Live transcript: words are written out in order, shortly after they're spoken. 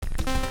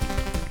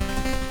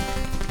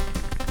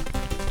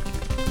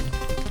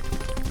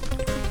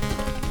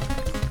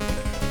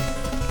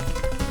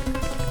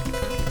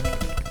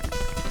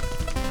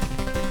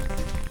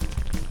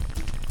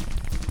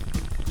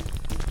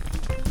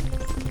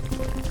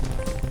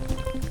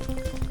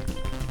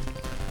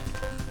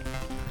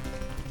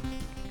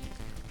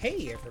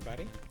Hey,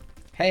 everybody.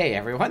 Hey,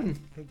 everyone.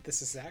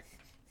 This is Zach.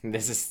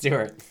 This is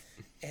Stuart.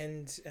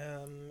 And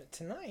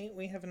tonight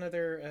we have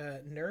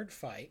another nerd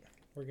fight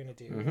we're going to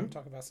do. We're going to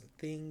talk about some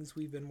things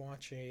we've been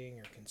watching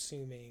or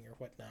consuming or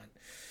whatnot.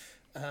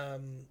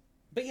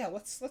 But yeah,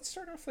 let's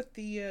start off with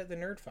the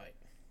nerd fight.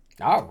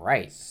 All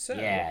right. So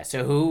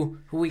who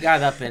we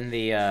got up in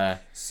the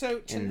so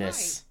tonight, in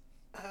this?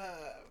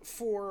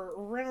 For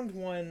round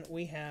one,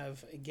 we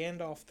have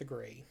Gandalf the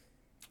Grey.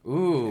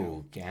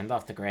 Ooh,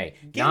 Gandalf the Grey.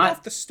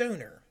 Gandalf the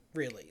Stoner,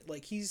 really.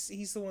 Like he's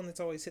the one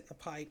that's always hitting the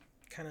pipe,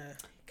 kind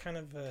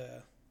of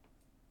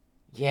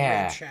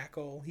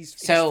ramshackle. He's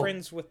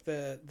friends with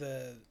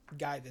the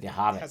guy that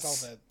has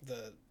all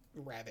the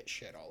rabbit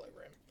shit all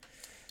over him.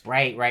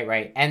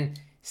 Right. And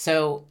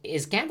so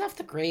is Gandalf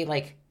the Grey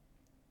like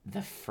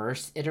the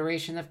first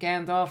iteration of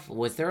Gandalf?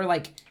 Was there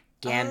like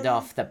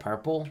Gandalf the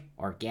Purple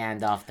or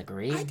Gandalf the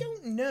Grey? I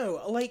don't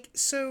know. Like,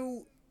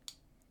 so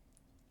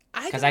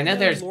because I know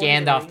there's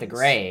Gandalf the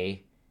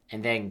Grey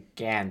and then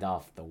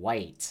Gandalf the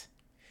White,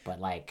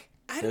 but like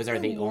those are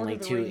the only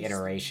two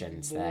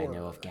iterations that I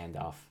know of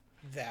Gandalf.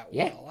 That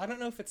well, I don't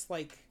know if it's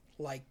like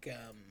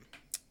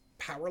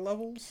power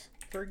levels,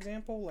 for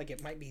example. Like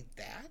it might be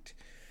that.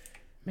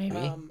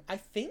 Maybe. I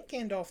think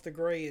Gandalf the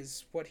Grey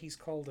is what he's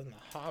called in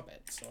The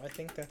Hobbit, so I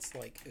think that's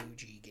like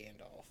OG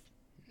Gandalf.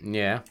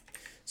 Yeah.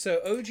 So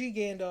OG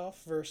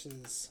Gandalf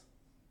versus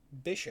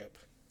Bishop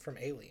from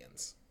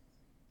Aliens.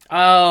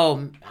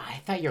 Oh, I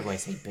thought you were going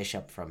to say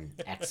Bishop from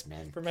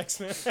X-Men. From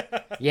X-Men?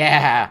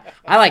 Yeah,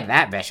 I like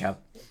that Bishop.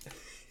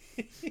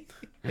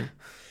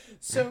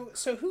 So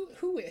who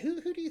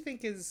do you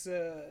think is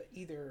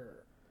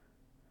either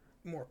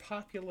more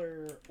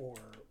popular or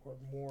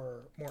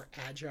more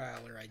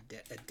agile or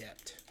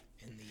adept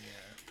in the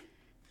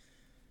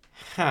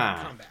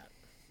combat?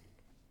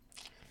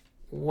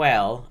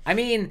 Well, I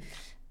mean,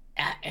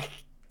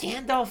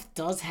 Gandalf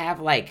does have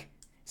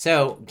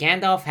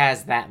Gandalf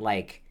has that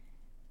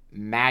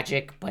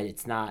magic, but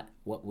it's not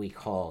what we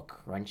call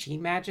crunchy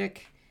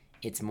magic.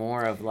 It's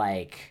more of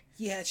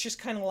yeah, it's just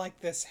kind of like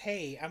this,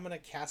 hey, I'm gonna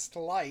cast a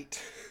light.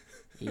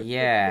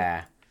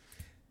 Yeah.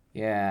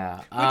 Which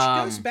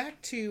goes back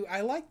to,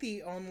 I like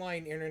the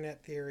online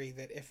internet theory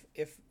that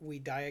if we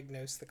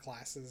diagnose the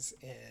classes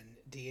in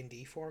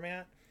D&D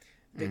format,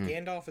 that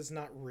Gandalf is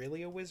not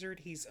really a wizard,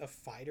 he's a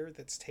fighter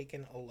that's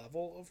taken a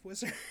level of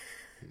wizard.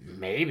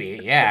 Maybe,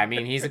 yeah. I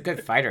mean, he's a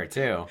good fighter,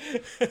 too.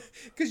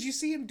 Because you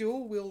see him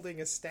dual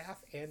wielding a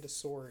staff and a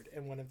sword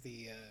in one of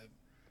the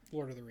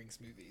Lord of the Rings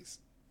movies.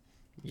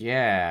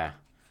 Yeah.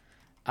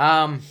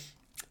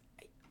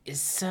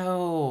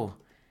 So...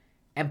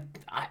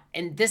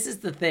 And this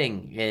is the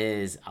thing,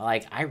 is,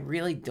 I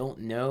really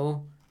don't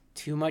know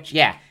too much.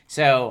 Yeah,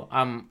 so,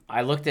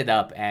 I looked it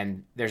up,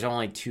 and there's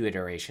only two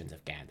iterations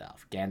of Gandalf.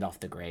 Gandalf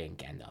the Grey and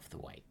Gandalf the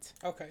White.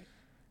 Okay.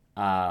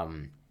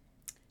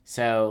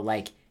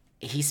 So,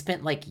 he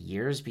spent,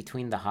 years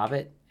between The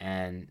Hobbit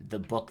and the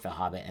book The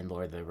Hobbit and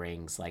Lord of the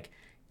Rings,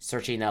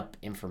 searching up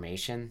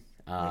information,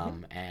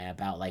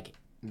 about,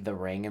 the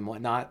ring and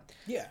whatnot.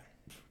 Yeah.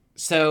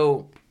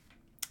 So,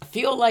 I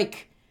feel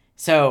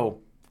so...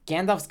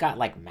 Gandalf's got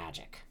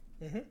magic.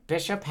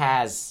 Bishop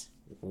has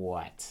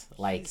what?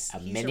 He's a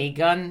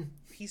minigun?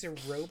 He's a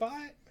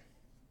robot?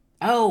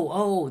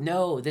 Oh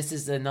no, this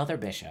is another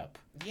Bishop.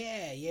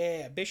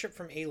 Yeah, Bishop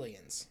from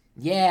Aliens.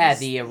 Yeah,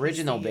 the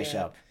original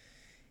Bishop.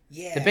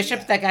 Yeah. The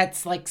Bishop that got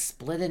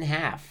split in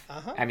half.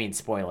 I mean,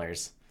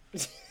 spoilers.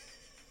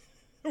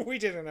 We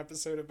did an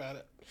episode about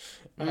it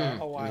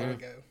a while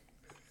ago.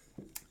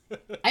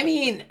 I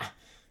mean,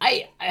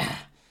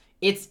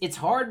 it's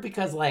hard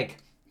because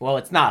well,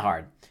 it's not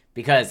hard.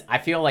 Because I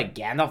feel like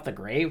Gandalf the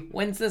Grey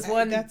wins this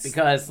one. That's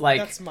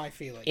my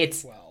feeling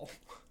as well.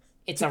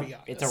 It's a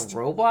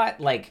robot.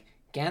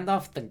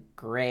 Gandalf the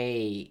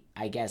Grey,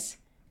 I guess,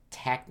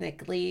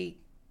 technically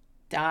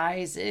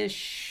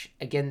dies-ish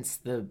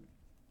against the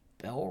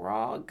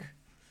Balrog.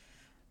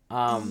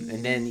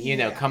 And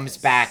then, comes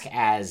back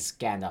as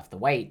Gandalf the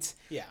White.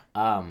 Yeah.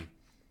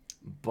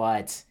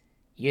 But,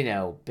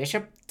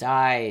 Bishop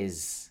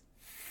dies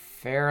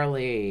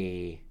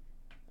fairly,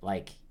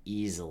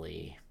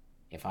 easily.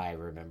 If I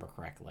remember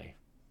correctly.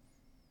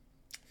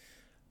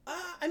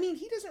 I mean,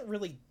 he doesn't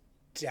really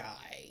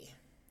die.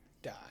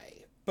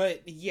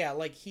 But yeah,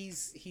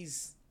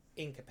 he's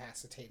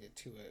incapacitated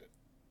to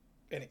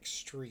an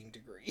extreme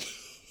degree.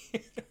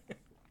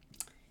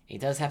 He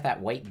does have that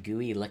white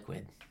gooey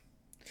liquid.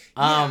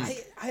 Yeah,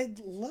 I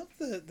love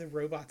the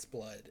robot's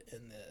blood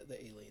in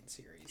the Alien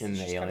series. In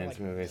the Aliens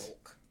movies.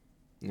 Milk.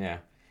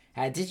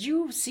 Yeah. Did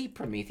you see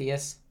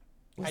Prometheus?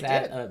 I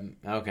did.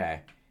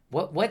 Okay.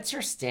 What's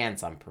your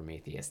stance on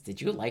Prometheus? Did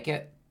you like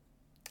it?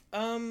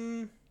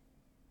 No,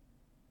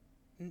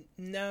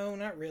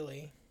 not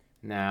really.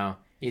 No,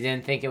 you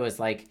didn't think it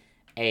was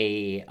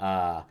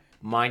a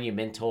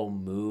monumental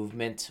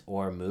movement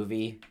or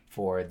movie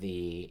for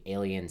the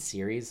Alien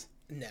series?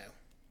 No.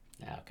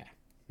 Okay.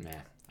 Nah.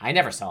 I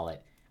never saw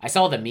it. I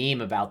saw the meme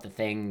about the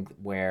thing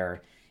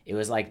where it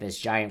was this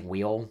giant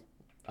wheel,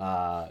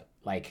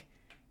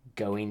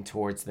 going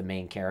towards the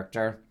main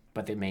character.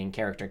 but the main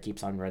character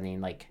keeps on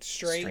running like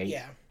straight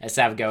yeah,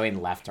 instead of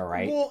going left or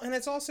right. Well, and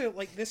it's also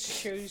like this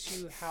shows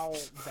you how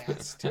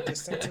vast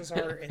distances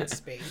are in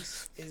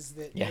space. Is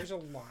that there's a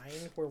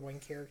line where one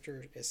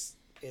character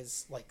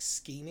is like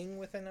scheming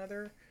with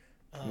another,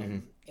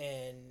 and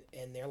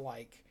they're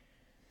like,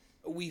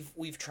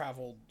 we've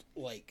traveled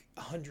like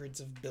hundreds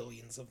of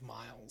billions of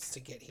miles to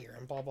get here,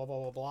 and blah blah blah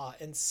blah blah.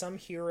 And some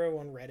hero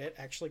on Reddit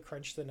actually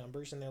crunched the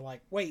numbers, and they're like,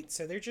 wait,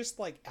 so they're just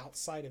like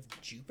outside of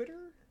Jupiter?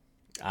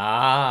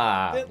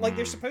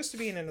 They're supposed to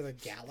be in another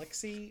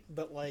galaxy,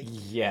 but like,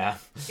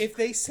 if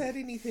they said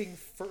anything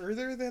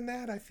further than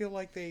that, I feel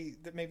like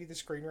that maybe the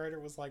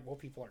screenwriter was like, well,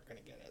 people aren't going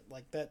to get it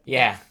like that.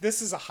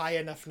 This is a high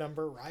enough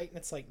number, right? And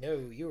it's like, no,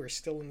 you are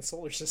still in the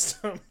solar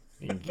system.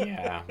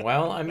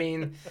 Well, I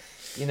mean,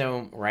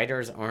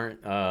 writers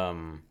aren't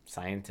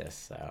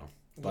scientists, so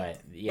but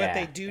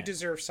they do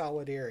deserve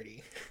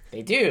solidarity.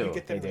 They do. You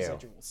get them they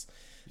residuals. Do.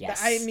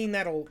 Yes. I mean,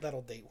 that'll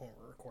date when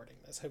we're recording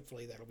this.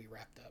 Hopefully that'll be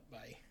wrapped up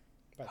by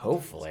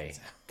hopefully.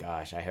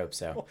 Gosh, I hope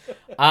so.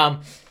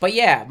 But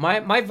yeah,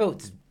 my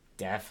vote's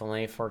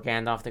definitely for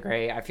Gandalf the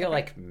Grey. I feel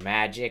like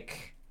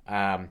magic,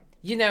 all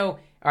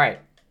right.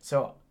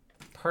 So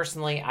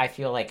personally, I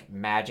feel like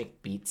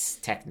magic beats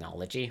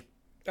technology.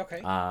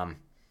 Okay.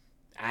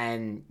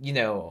 And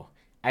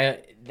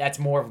that's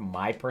more of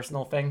my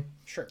personal thing.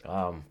 Sure.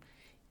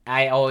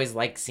 I always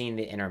like seeing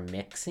the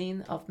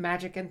intermixing of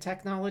magic and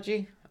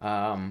technology.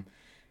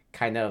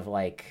 Kind of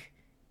like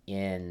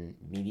in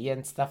media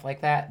and stuff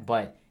like that,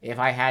 but if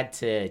I had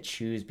to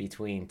choose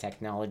between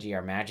technology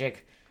or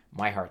magic,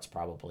 my heart's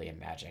probably in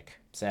magic.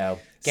 So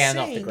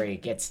Gandalf the Grey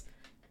gets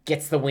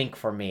the wink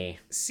for me.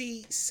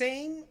 See,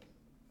 same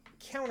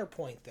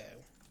counterpoint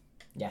though.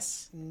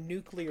 Yes.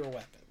 Nuclear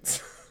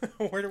weapons.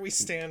 Where do we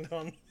stand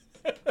on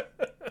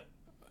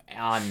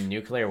on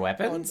nuclear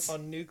weapons?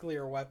 On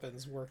nuclear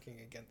weapons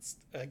working against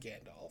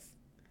Gandalf.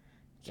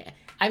 Yeah.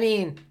 I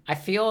mean, I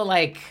feel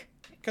like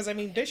because, I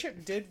mean,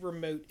 Bishop did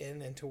remote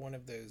into one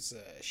of those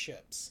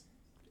ships.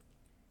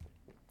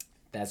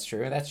 That's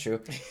true.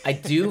 I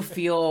do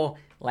feel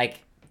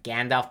like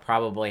Gandalf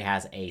probably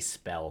has a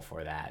spell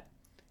for that.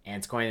 And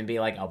it's going to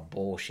be like a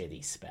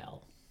bullshitty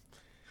spell.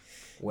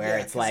 Where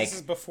it's like, this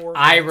is before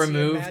I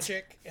removed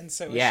magic. And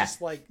so it's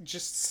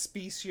just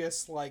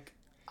specious, like,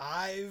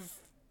 I've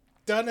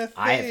done a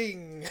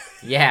thing.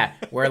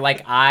 Where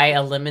like I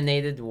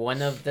eliminated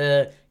one of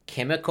the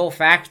chemical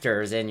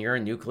factors in your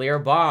nuclear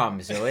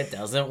bomb, so it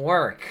doesn't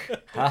work.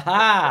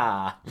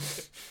 Ha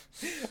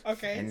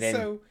Okay, and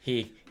then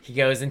he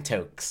goes and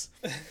tokes.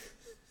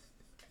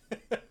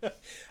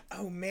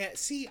 Oh man,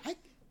 see,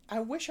 I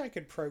wish I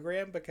could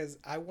program because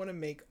I want to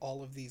make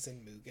all of these in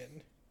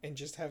Mugen and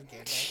just have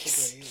Gandalf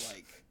the Grey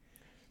like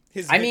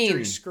his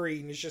victory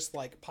screen is just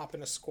like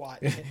popping a squat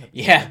and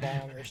hitting a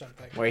bong or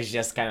something. Where he's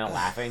just kind of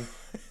laughing.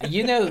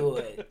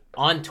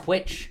 On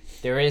Twitch,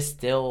 there is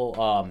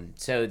still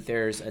so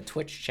there's a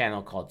Twitch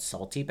channel called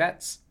Salty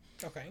Bets.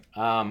 Okay.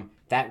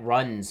 That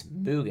runs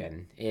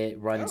Mugen.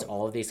 It runs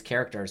all of these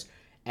characters,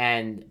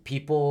 and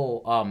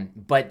people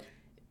but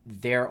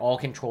they're all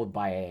controlled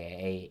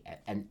by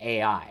an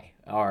AI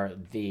or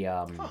the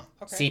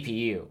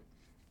CPU.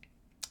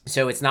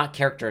 So it's not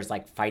characters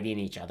like fighting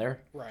each other.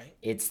 Right.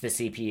 It's the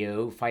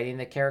CPU fighting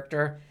the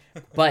character.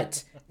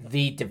 But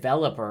the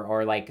developer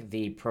or like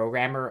the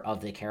programmer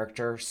of the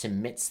character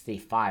submits the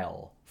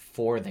file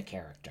for the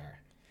character.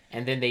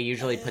 And then they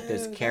usually put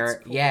those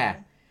characters. Cool. Yeah.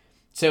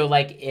 So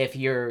like if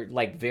you're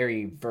like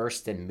very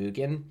versed in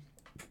Mugen,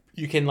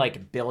 you can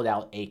like build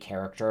out a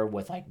character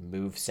with like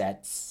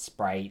movesets,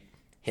 sprite,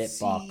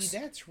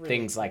 hitbox, really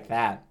things cool. like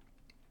that.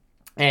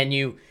 And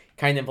you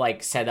kind of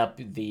like set up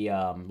the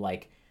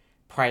like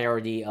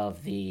priority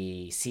of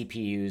the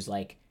CPU's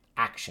like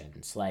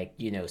actions, like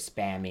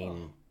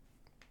spamming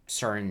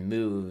certain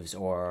moves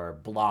or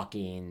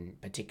blocking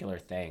particular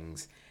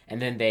things,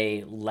 and then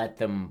they let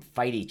them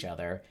fight each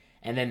other,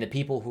 and then the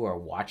people who are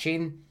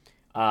watching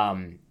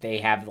they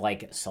have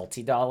like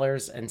salty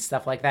dollars and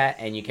stuff like that,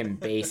 and you can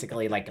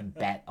basically like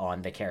bet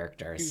on the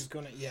characters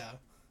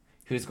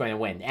who's going to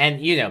win. And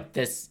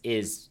this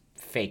is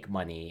fake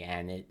money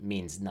and it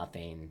means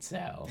nothing,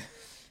 so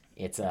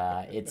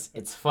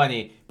it's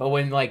funny. But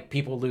when like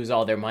people lose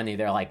all their money,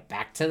 they're like,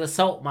 back to the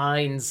salt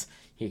mines.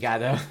 You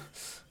gotta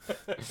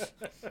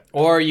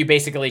or you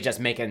basically just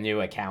make a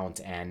new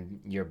account and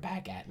you're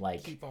back at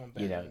like keep on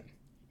betting.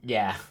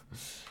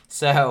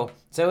 So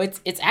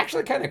it's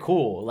actually kind of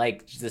cool,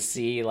 like to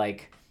see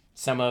like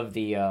some of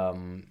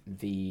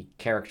the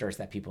characters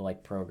that people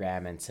like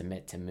program and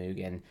submit to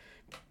Mugen.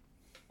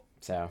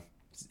 So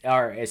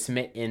or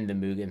submit in the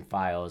Mugen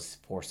files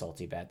for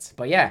Salty Bets.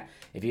 But yeah,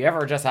 if you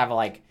ever just have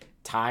like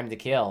time to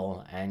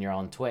kill and you're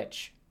on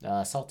Twitch,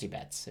 Salty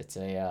Bets. It's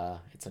a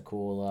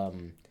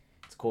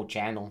cool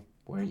channel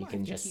where you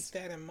can just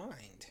keep that in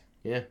mind.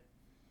 Yeah.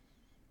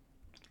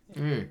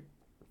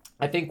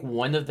 I think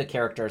one of the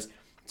characters,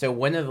 so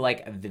one of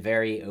like the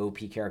very OP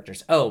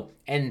characters. Oh,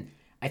 and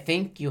I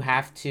think you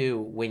have to,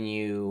 when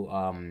you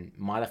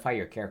modify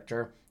your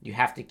character, you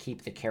have to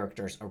keep the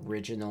character's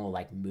original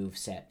like move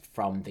set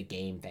from the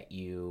game that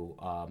you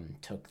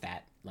took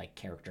that like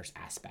character's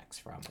aspects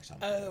from or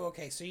something. Oh,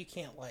 okay. So you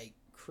can't like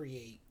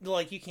create,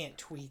 like you can't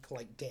tweak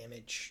like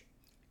damage.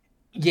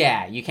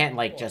 Yeah, you can't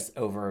like just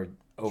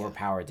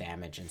overpower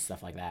damage and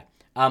stuff like that.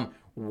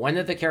 One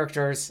of the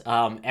characters,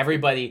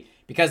 everybody,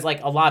 because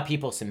like a lot of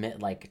people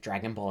submit like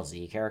Dragon Ball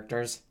Z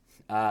characters.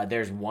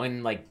 There's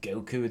one like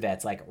Goku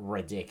that's like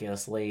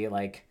ridiculously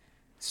like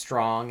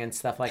strong and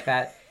stuff like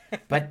that.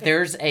 But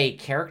there's a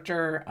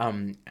character,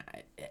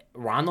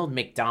 Ronald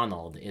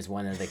McDonald is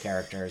one of the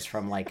characters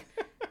from like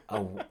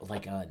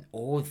an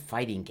old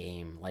fighting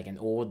game, like an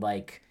old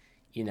like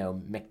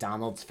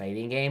McDonald's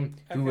fighting game,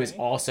 who is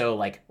also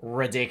like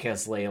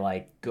ridiculously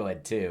like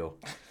good too.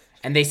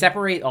 And they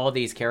separate all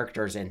these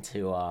characters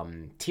into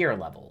tier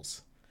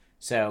levels.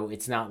 So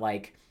it's not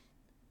like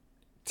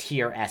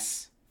tier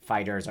S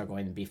fighters are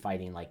going to be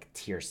fighting like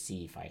tier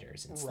C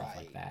fighters and stuff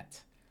like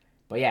that.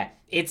 But yeah,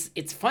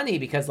 it's funny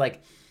because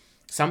like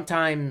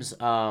sometimes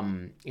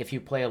if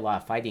you play a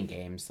lot of fighting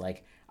games,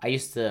 like I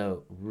used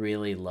to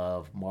really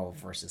love Marvel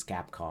vs.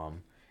 Capcom,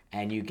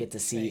 and you get to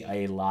see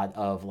a lot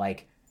of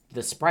like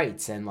the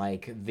sprites and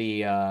like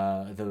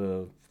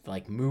the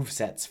like move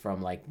sets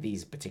from like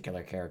these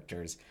particular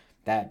characters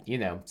that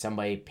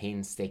somebody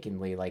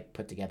painstakingly like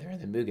put together in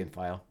the Mugen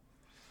file.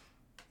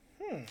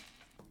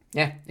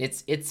 Yeah,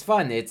 it's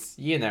fun. It's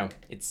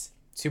it's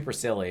super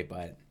silly,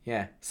 but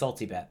yeah,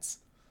 salty bets.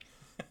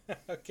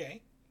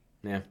 Okay.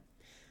 Yeah.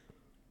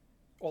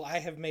 Well, I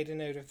have made a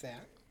note of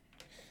that.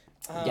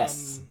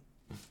 Yes.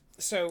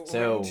 So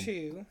round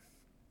two,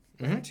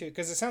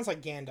 because it sounds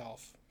like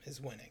Gandalf is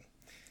winning.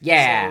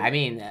 Yeah, so, I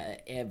mean,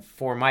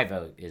 for my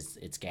vote,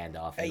 it's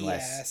Gandalf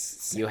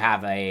unless you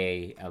have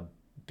a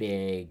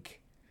big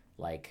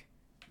like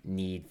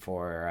need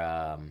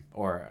for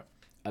or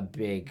a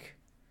big,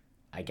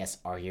 I guess,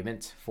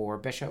 argument for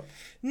Bishop.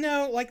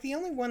 No, like the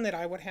only one that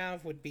I would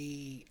have would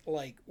be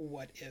like,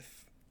 what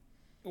if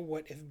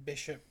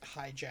Bishop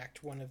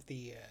hijacked one of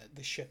the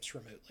ships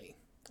remotely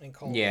and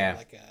called it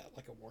like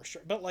a war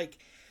strike? But like,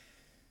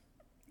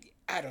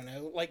 I don't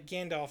know. Like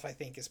Gandalf, I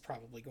think is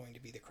probably going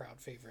to be the crowd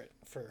favorite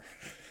for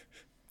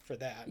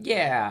that.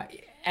 Yeah,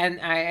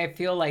 and I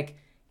feel like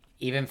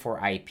even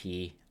for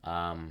IP,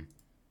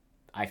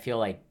 I feel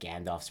like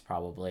Gandalf's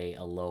probably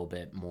a little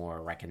bit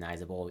more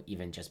recognizable,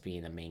 even just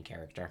being the main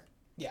character.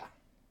 Yeah.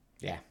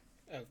 Yeah.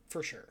 Oh,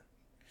 for sure.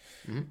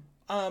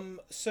 Mm-hmm.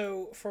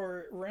 So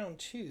for round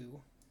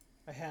two,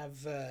 I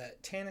have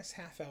Tanis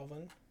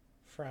Half-Elven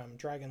from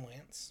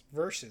Dragonlance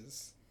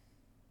versus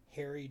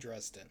Harry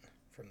Dresden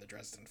from the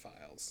Dresden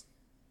Files.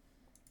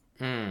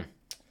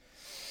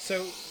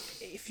 So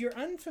if you're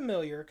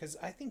unfamiliar, because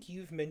I think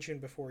you've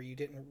mentioned before you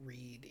didn't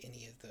read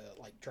any of the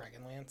like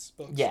Dragonlance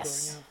books.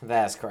 Yes, growing up.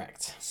 that's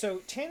correct. So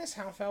Tanis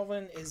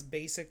Half-Elven is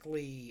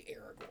basically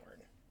Aragorn.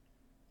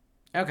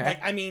 Okay. Like,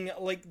 I mean,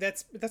 like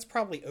that's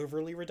probably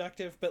overly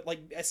reductive, but like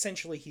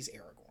essentially he's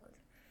Aragorn.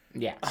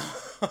 Yeah.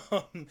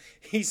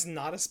 He's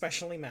not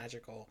especially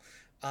magical.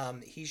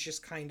 He's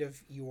just kind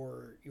of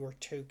your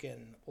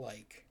token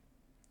like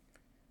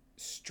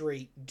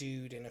straight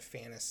dude in a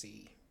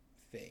fantasy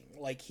thing.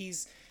 Like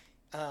he's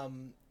to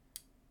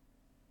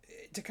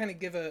kind of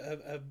give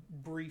a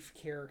brief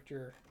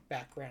character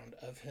background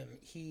of him,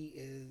 he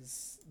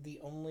is the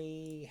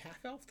only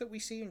half-elf that we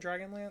see in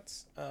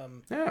Dragonlance.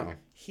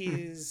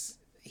 He's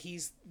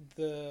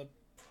the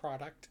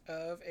product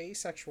of a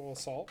sexual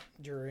assault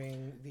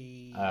during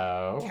the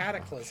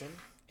Cataclysm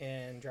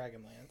in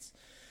Dragonlance.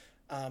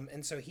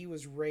 And so he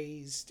was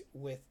raised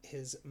with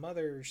his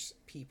mother's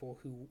people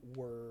who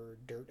were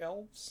dirt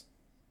elves.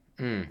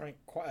 Right?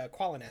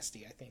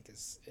 Qualinesti, I think,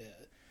 is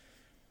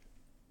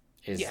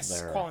yes,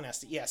 there...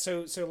 Qualinesti. Yeah,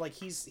 so like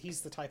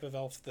he's the type of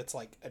elf that's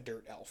like a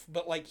dirt elf.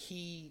 But like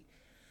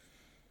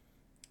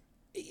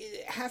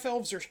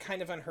half-elves are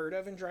kind of unheard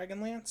of in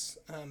Dragonlance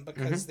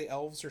because the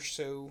elves are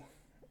so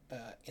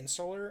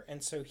insular,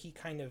 and so he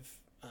kind of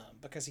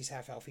because he's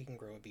half-elf, he can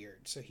grow a beard.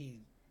 So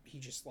he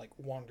just like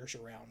wanders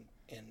around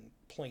in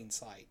plain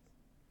sight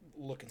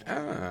looking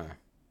like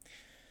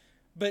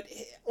But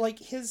like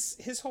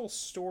his whole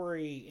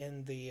story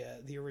in the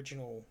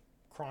original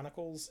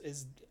Chronicles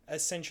is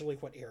essentially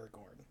what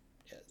Aragorn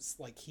is.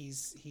 Like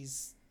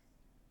he's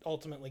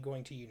ultimately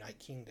going to unite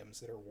kingdoms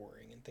that are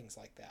warring and things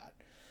like that.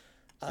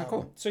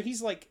 Cool. So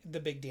he's like the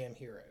big damn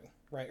hero,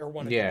 right? Or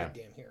one of the big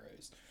damn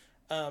heroes.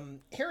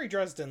 Harry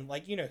Dresden,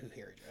 like, you know who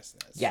Harry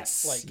Dresden is.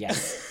 Yes. Like...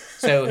 Yes.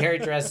 So Harry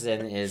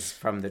Dresden is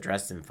from the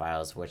Dresden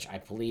Files, which I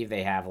believe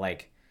they have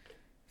like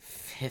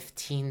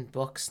 15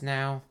 books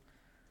now.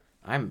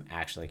 I'm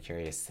actually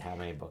curious how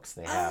many books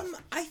they have.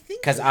 I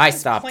think because I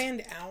stopped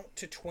planned out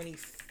to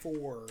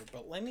 24,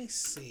 but let me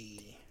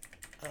see.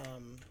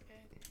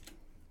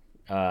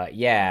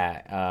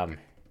 Yep,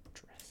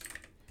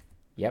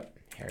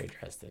 Harry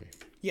Dresden.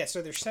 Yeah,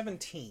 so there's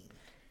 17.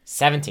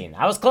 17.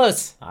 I was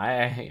close.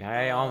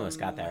 I almost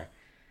got there.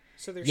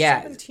 So there's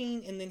Yeah.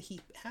 17, and then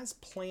he has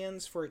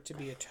plans for it to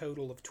be a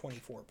total of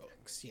 24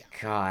 books. Yeah.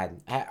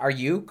 God, are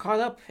you caught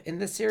up in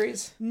this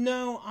series?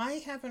 No, I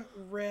haven't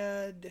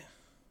read.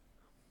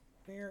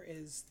 Where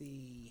is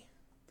the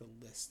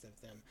list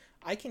of them?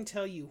 I can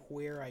tell you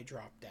where I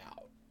dropped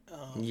out.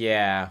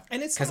 Yeah,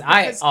 And it's because not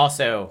I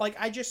also like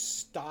I just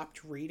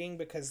stopped reading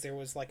because there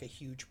was like a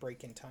huge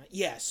break in time.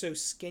 Yeah, so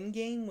Skin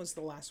Game was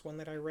the last one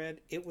that I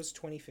read. It was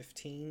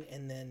 2015,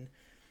 and then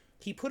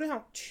he put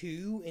out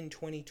 2 in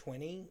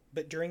 2020.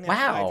 But during that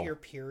 5-year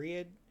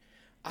period,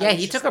 yeah,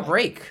 he took a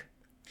break.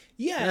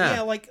 Yeah,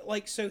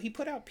 like so he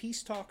put out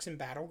Peace Talks and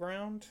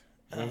Battleground.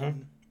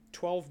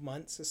 12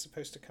 months is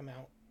supposed to come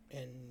out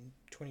in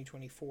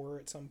 2024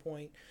 at some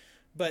point,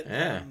 but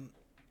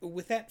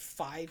with that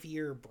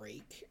 5-year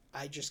break,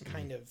 I just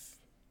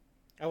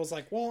I was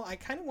like, well, I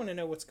kind of want to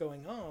know what's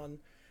going on,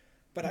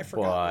 but I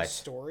forgot the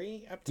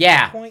story up to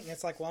that point, and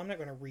it's like, well, I'm not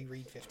going to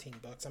reread 15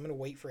 books. I'm going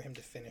to wait for him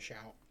to finish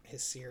out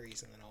his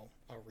series, and then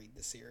I'll read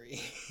the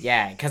series.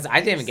 Yeah, because I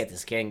didn't even get the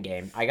Skin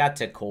Game. I got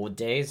to Cold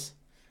Days,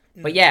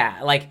 but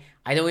yeah, like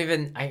I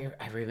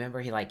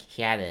remember he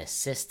had an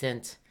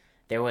assistant.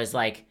 There was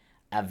like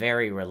a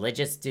very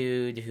religious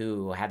dude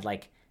who had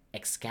like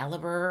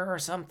Excalibur or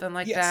something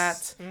like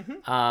that.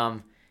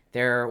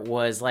 There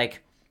was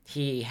like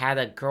he had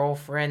a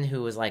girlfriend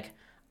who was like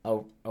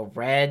a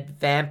red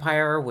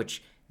vampire,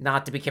 which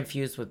not to be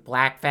confused with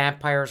black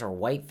vampires or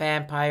white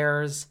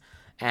vampires,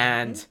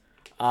 and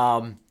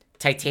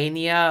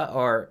Titania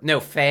or no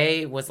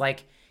Faye was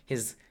like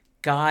his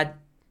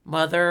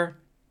godmother,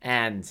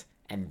 and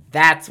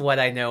that's what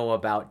I know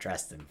about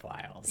Dresden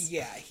Files.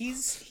 Yeah,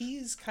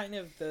 he's kind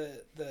of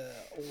the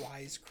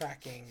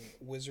wisecracking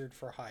wizard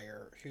for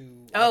hire who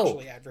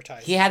actually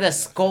advertises. He had a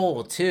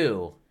skull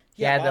too.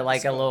 He had a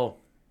little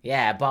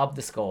Bob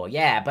the Skull.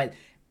 Yeah, but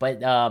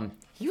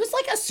he was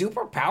like a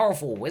super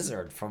powerful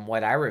wizard from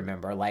what I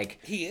remember. Like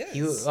he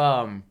is.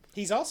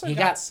 He's also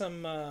got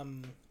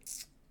some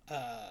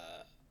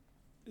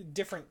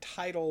different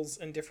titles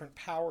and different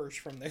powers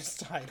from those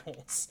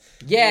titles.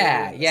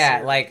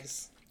 Yeah, like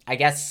I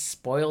guess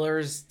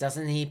spoilers,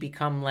 doesn't he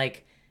become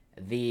like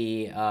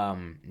the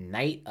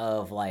knight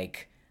of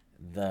like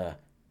the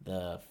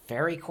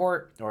fairy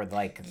court, or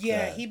like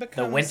he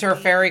becomes the winter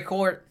fairy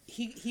court?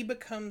 He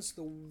becomes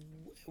the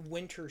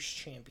winter's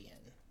champion.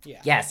 Yeah.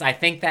 Yes, I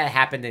think that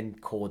happened in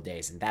Cold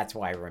Days, and that's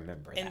why I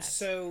remember that. And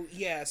so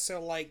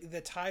like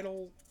the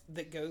title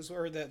that goes,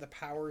 or the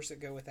powers that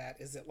go with that,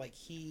 is that like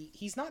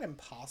he's not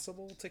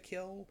impossible to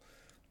kill,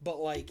 but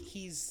like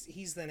he's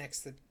the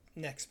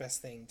next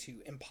best thing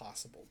to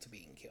impossible to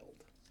being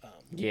killed.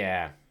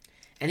 Yeah,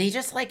 and he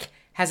just like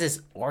has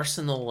this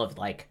arsenal of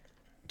like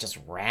just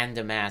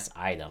random ass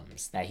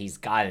items that he's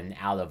gotten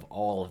out of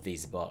all of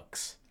these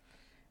books.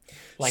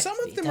 Like, some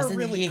of them are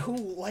really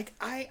cool. Like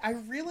I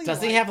really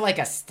does he have like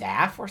a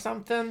staff or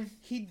something?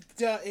 He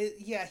does.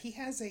 Yeah, he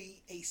has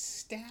a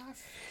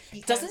staff.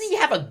 Doesn't he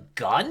have a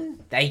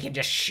gun that he can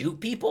just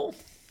shoot people?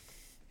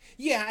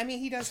 Yeah, I mean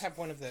he does have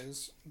one of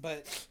those,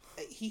 but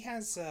he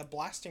has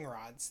blasting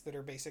rods that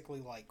are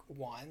basically like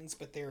wands,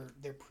 but they're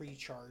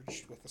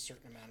pre-charged with a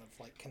certain amount of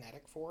like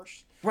kinetic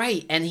force.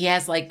 Right, and he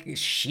has like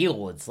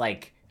shields,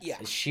 like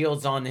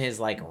shields on his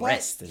like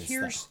wrist and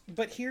stuff.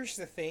 But here's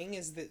the thing: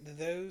 is that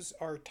those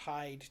are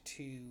tied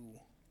to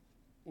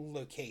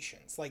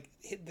locations. Like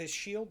the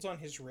shields on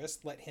his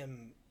wrist let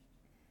him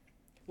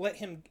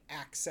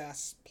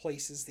access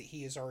places that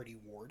he has already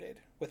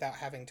warded without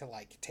having to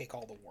like take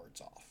all the wards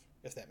off.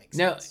 If that makes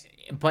sense.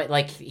 No, but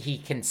like he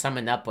can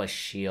summon up a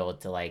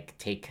shield to like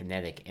take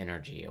kinetic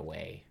energy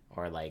away,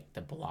 or like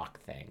to block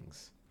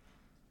things.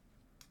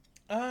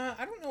 I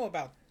don't know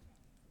about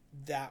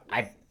that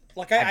one.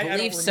 I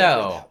believe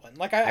so. That one.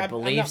 Like I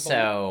believe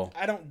so.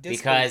 I don't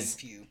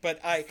disbelieve you, but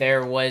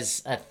there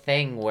was a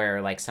thing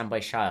where like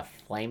somebody shot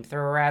a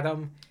flamethrower at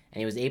him, and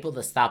he was able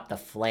to stop the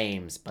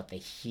flames, but the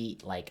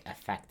heat like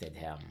affected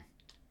him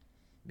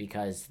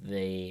because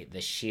the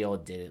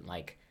shield didn't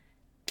like.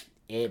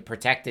 It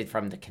protected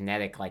from the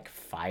kinetic like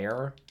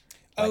fire.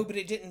 But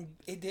it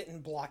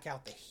didn't block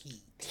out the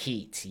heat.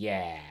 Heat,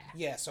 yeah.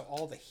 Yeah, so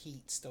all the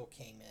heat still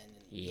came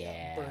in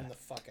and burned the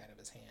fuck out of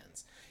his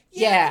hands.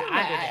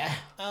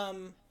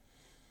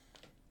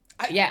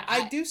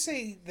 I do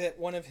say that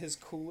one of his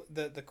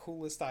the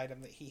coolest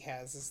item that he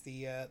has is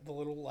the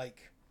little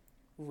like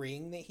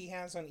ring that he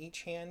has on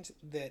each hand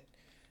that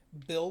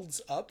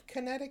builds up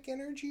kinetic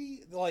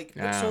energy. Like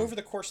so over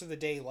the course of the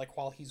day, like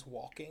while he's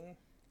walking,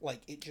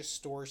 like it just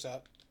stores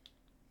up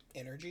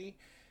energy.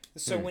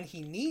 So when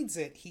he needs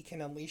it, he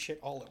can unleash it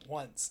all at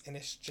once, and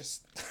it's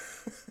just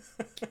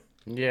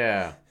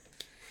yeah,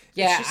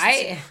 it's just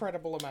this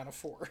incredible amount of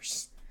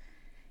force.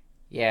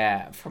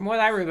 Yeah, from what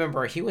I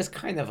remember, he was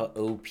kind of a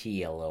OP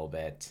a little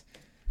bit.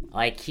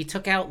 Like he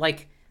took out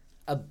like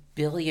 1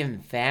 billion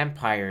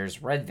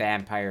vampires, red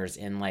vampires,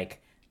 in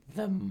like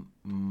the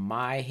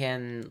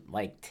Mayan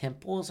like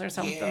temples or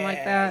something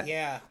like that.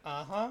 Yeah.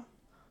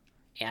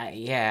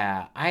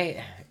 Yeah.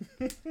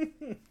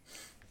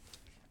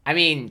 I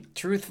mean,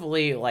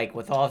 truthfully, like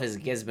with all of his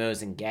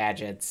gizmos and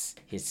gadgets,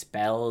 his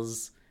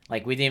spells,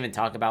 like we didn't even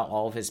talk about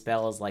all of his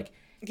spells. Like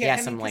he Yeah,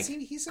 has I mean, some because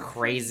like he's a pretty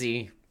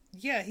crazy.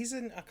 yeah, he's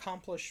an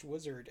accomplished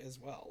wizard as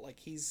well. Like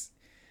he's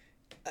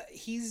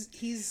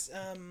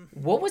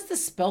What was the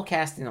spell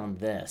casting on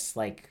this?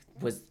 Like,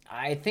 was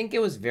I think it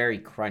was very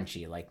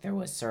crunchy. Like there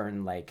was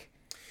certain like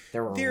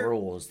there were there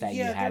rules that you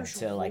yeah, had there's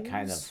to like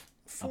kind of rules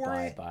for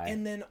abide it, by.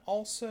 and then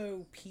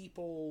also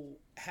people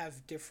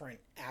have different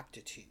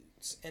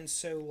aptitudes, and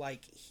so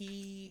like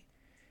because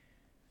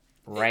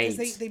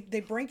Right. they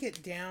break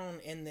it down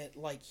in that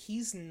like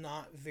he's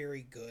not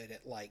very good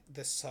at like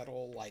the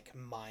subtle like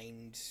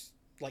mind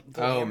like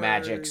Oh,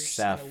 magic glamours and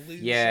stuff.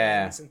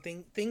 Yeah. illusions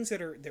and things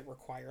that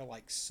require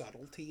like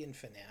subtlety and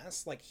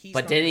finesse. Like he's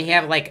But not didn't he good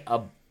have at. like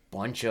a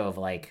bunch of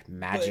like But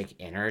magic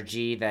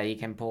energy that he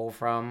can pull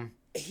from?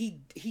 he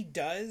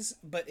does,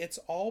 but it's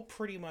all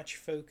pretty much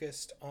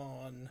focused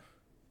on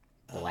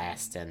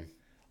Blasting.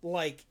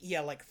 like yeah,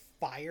 like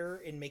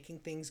fire and making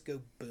things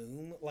go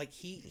boom. Like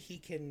he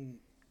can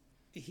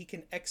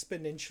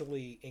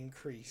exponentially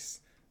increase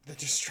the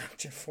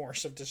destructive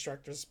force of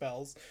destructive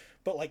spells,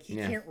 but like he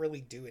Yeah. can't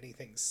really do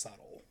anything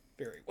subtle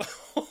very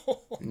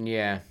well.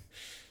 Yeah.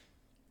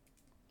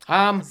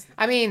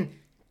 I mean,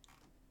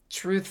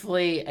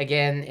 truthfully,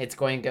 again, it's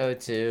going to go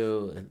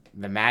to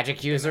the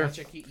magic user.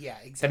 Yeah,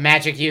 The exactly.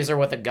 magic user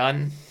with a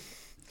gun.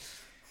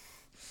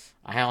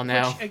 I don't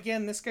know. Which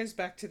again, this goes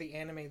back to the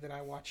anime that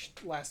I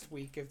watched last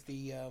week of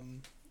the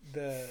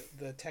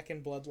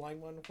Tekken Bloodline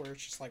one, where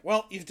it's just like,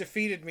 well, you've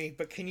defeated me,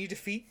 but can you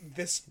defeat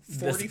this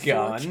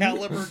 44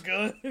 caliber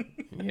gun?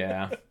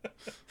 Yeah.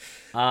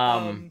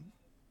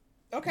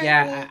 Okay.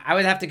 Yeah, Well, I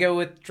would have to go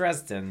with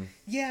Dresden.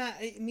 yeah,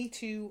 me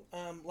too.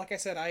 Like I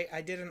said,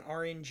 I did an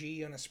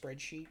RNG on a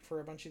spreadsheet for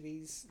a bunch of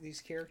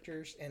these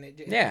characters, and it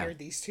Yeah. appeared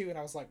these two, and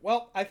I was like,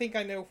 well, I think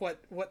I know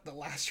what the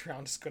last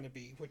round is going to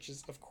be, which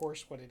is of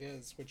course what it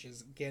is, which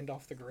is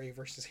Gandalf the Grey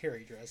versus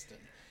Harry Dresden.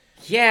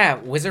 Yeah,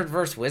 wizard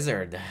versus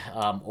wizard.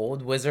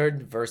 Old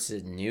wizard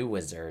versus new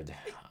wizard.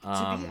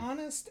 To be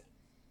honest,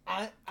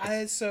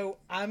 so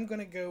I'm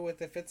gonna go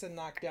with, if it's a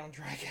knockdown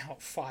drag out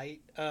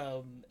fight,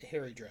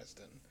 Harry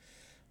Dresden.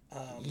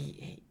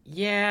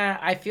 Yeah,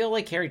 I feel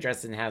like Harry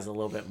Dresden has a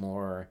little bit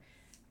more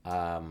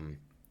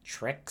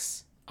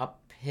tricks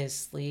up his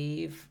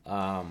sleeve.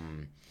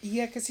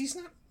 Yeah, because he's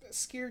not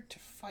scared to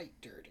fight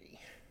dirty.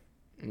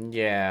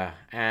 Yeah,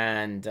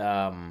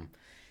 and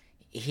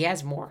he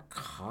has more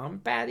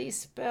combat-y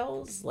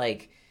spells.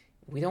 Like,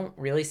 we don't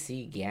really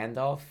see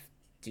Gandalf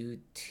do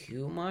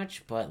too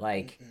much, but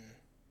like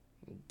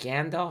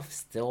Gandalf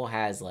still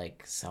has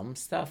like some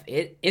stuff.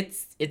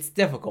 It's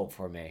difficult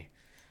for me.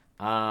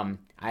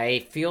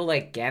 I feel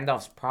like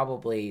Gandalf's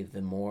probably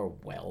the more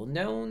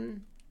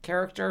well-known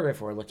character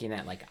if we're looking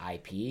at like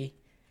IP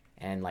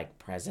and like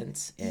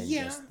presence in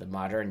Yeah, just the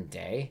modern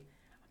day.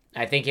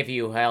 I think if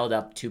you held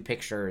up two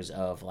pictures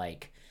of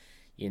like,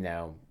 you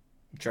know,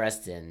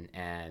 Dresden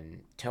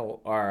and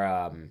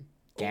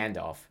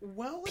Gandalf,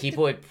 well,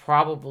 people would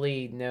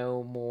probably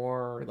know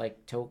more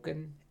like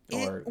Tolkien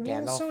or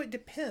Gandalf. so it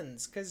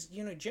depends, because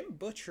Jim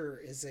Butcher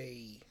is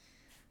a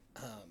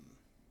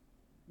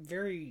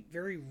very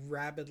very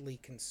rapidly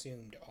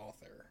consumed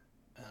author.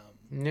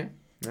 Yeah,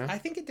 yeah, I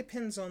think it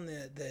depends on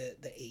the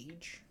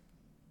age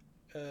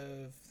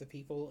of the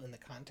people and the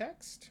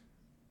context,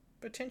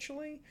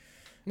 potentially.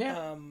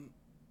 yeah.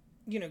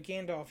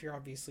 Gandalf, you're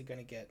obviously going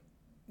to get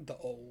the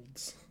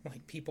olds,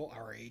 like people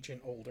our age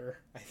and older,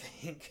 I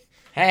think.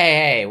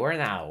 Hey, we're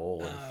not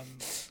old.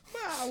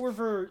 Well,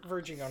 we're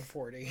verging on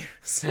 40,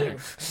 so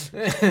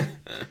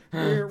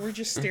we're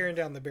just staring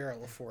down the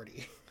barrel of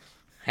 40.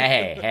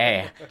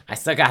 Hey, I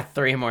still got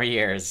 3 more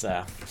years,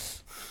 so.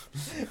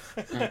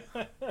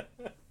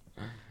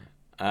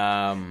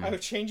 Oh,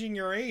 changing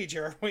your age,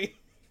 are we?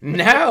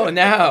 No.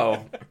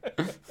 No.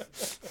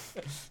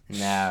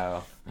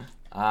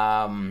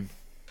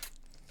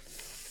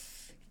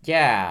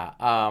 Yeah,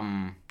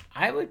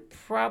 I would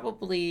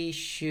probably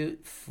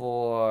shoot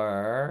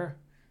for.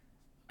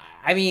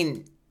 I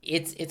mean,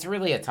 it's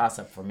really a toss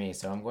up for me,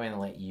 so I'm going to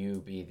let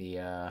you be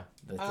the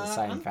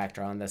deciding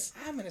factor on this.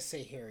 I'm gonna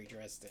say Harry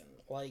Dresden.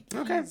 Like,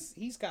 Okay.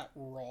 he's got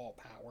raw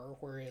power,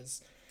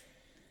 whereas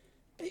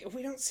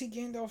we don't see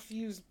Gandalf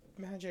use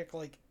magic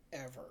like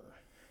ever.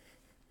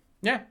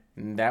 Yeah,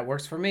 that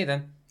works for me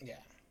then. Yeah.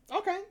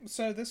 Okay,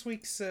 so this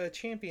week's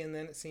champion,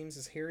 then, it seems,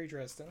 is Harry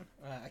Dresden.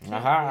 I can't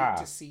Aha.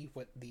 wait to see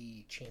what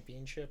the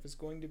championship is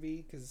going to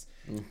be, because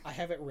I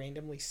have it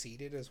randomly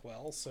seeded as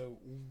well, so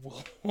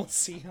we'll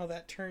see how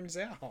that turns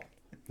out.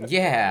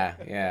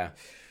 Yeah.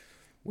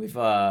 We've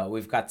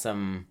got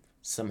some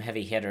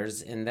heavy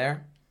hitters in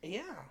there.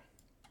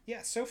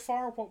 Yeah, so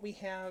far what we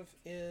have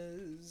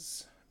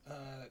is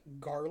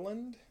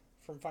Garland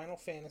from Final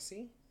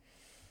Fantasy.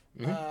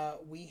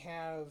 We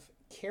have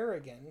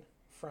Kerrigan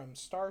from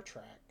Star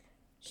Trek.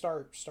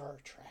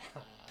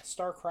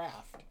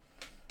 StarCraft.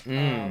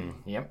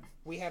 Yep.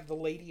 We have the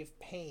Lady of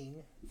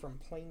Pain from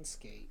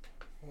Planescape.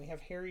 And we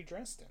have Harry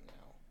Dresden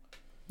now.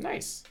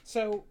 Nice.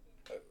 So,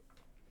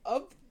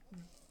 of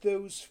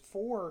those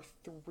four,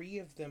 three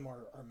of them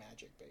are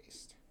magic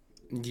based.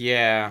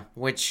 Yeah,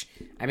 which,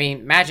 I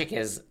mean, magic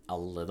is a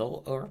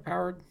little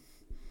overpowered.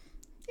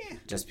 Yeah.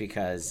 Just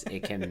because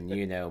it can,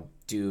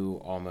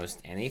 do almost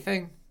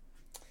anything.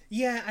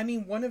 Yeah, I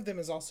mean, one of them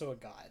is also a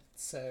god,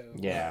 so...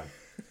 Yeah.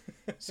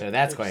 So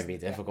that's going to be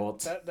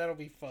difficult. That'll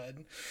be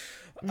fun.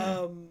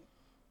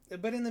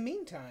 But in the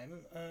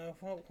meantime,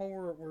 while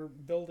we're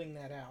building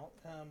that out,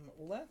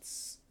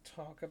 let's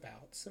talk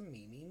about some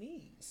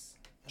me's.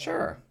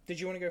 Sure. Did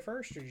you want to go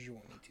first, or did you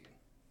want me to?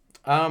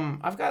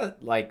 I've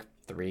got, like,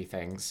 3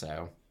 things,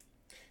 so...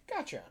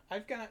 Gotcha.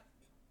 I've got...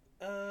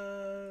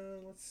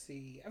 let's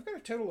see. I've got a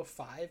total of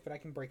 5, but I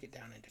can break it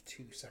down into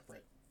 2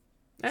 separate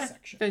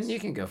sections. Then you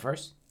can go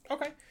first.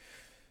 Okay.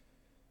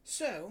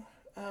 So,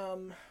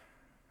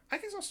 I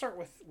guess I'll start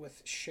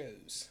with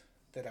shows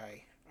that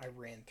I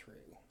ran through.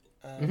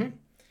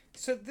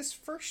 So this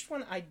first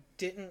one I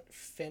didn't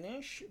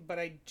finish, but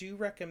I do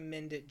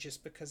recommend it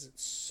just because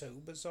it's so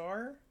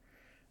bizarre.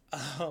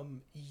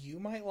 You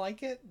might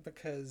like it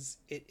because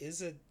it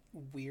is a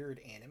weird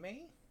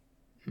anime.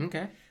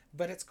 Okay.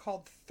 But it's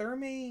called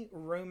Thermae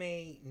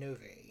Rome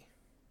Novae.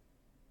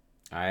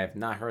 I have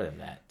not heard of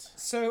that.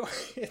 So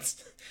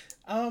it's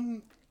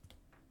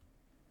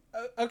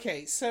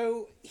okay,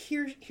 so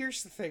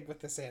here's the thing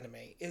with this anime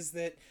is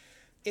that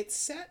it's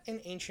set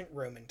in ancient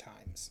Roman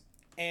times,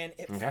 and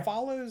it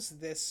follows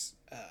this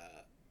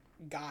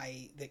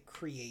guy that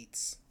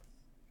creates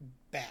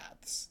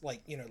baths,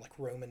 like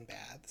Roman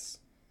baths,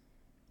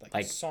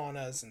 like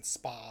saunas and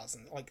spas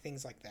and like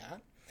things like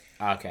that.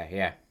 Okay,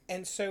 yeah.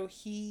 And so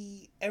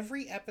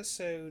every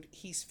episode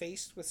he's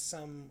faced with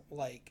some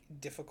like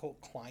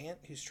difficult client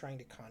who's trying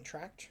to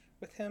contract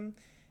with him,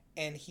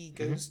 and he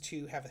goes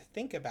to have a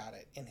think about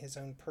it in his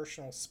own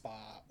personal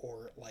spa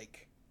or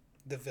like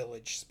the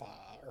village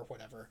spa or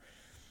whatever.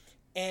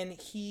 And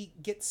he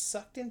gets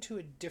sucked into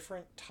a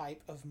different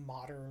type of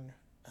modern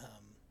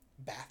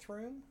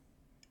bathroom.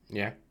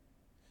 Yeah.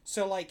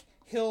 So like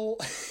he'll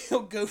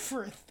go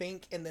for a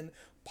think and then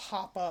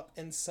pop up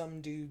in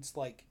some dude's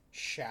like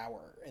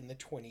shower in the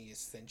 20th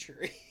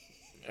century.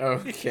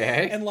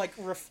 Okay. And like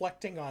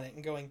reflecting on it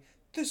and going,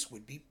 this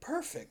would be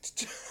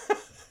perfect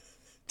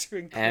to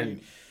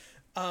include.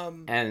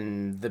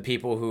 And the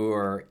people who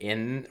are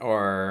in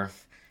or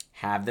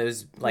have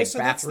those like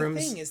bathrooms.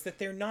 That's the thing is that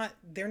they're not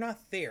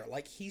there.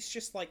 Like he's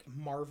just like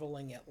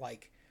marveling at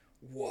like,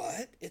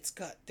 what? It's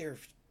got their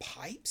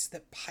pipes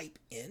that pipe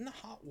in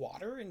hot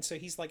water, and so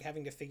he's like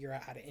having to figure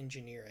out how to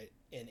engineer it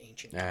in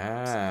ancient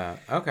times.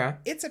 Okay.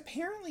 It's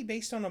apparently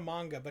based on a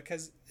manga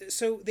because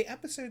so the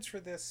episodes for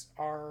this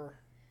are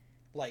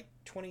like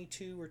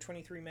 22 or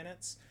 23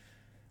 minutes.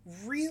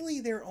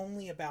 Really, they're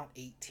only about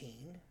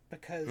 18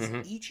 because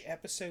each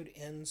episode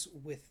ends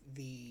with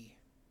the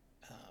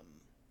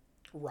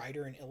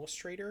writer and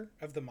illustrator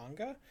of the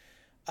manga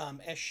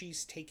as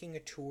she's taking a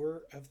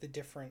tour of the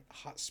different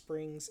hot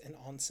springs and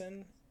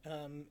onsen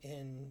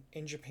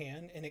in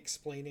Japan and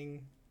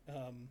explaining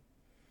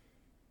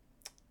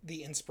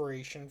the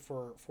inspiration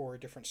for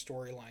different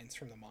storylines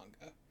from the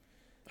manga.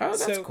 Oh,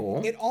 that's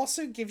cool. It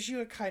also gives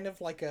you a kind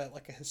of like a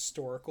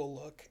historical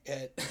look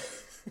at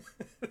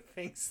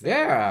things.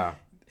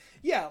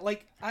 Yeah,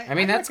 like I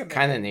mean that's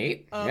kind of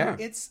neat. Yeah,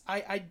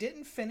 I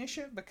didn't finish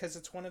it because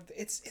it's one of the,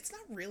 it's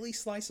not really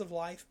slice of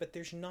life, but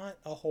there's not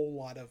a whole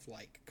lot of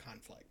like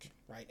conflict,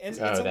 right? And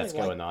it's that's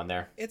going on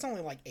there. It's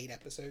only like 8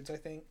 episodes, I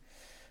think.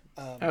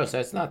 So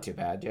it's not too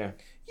bad, yeah.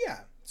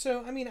 Yeah,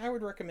 so I mean, I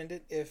would recommend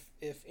it if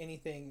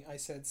anything I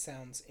said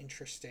sounds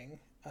interesting.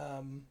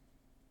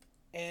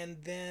 And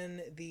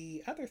then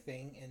the other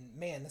thing, and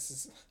man, this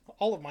is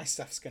all of my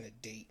stuff's gonna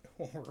date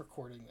when we're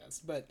recording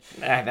this, but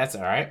that's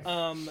all right.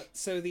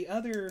 So the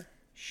other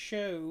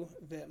show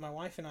that my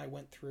wife and I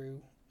went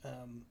through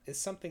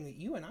is something that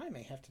you and I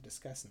may have to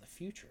discuss in the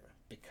future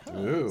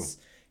because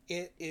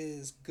it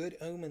is Good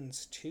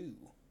Omens 2.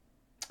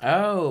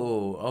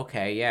 Oh,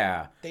 okay,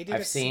 yeah.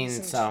 I've seen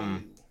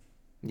some.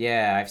 2.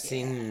 Yeah, I've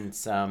seen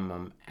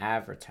some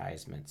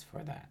advertisements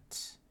for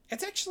that.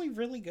 It's actually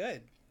really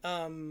good.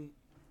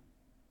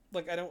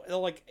 Like I don't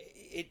like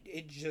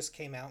it just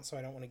came out, so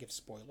I don't want to give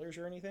spoilers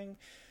or anything.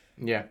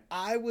 Yeah.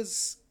 I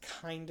was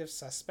kind of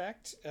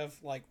suspect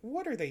of like,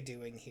 what are they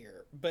doing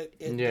here? But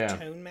the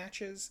tone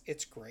matches.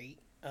 It's great.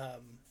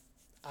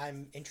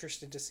 I'm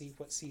interested to see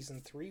what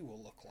season 3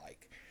 will look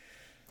like.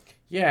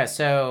 Yeah,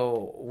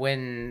 so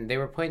when they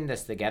were putting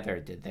this together,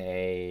 did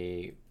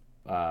they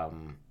I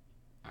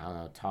don't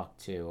know, talk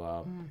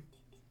to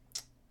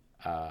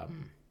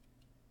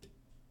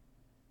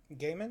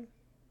Gaiman?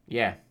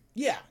 Yeah.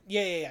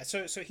 Yeah.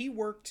 So he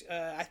worked.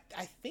 I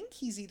think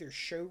he's either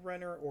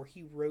showrunner or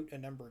he wrote a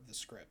number of the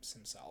scripts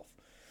himself.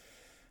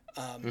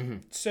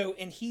 So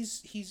and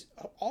he's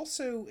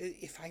also,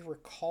 if I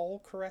recall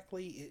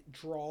correctly, it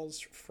draws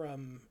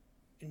from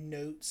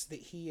notes that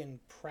he and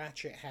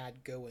Pratchett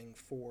had going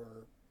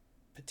for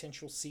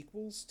potential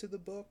sequels to the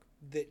book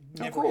that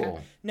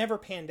never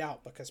panned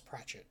out because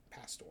Pratchett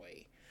passed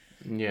away.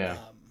 Yeah.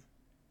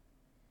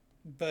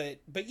 But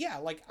yeah,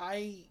 like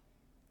I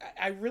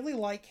I really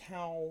like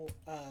how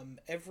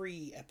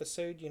every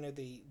episode,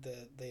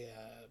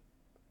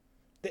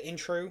 the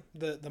intro,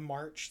 the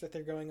march that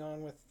they're going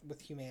on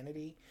with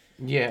humanity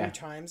Yeah. through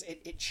times,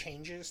 it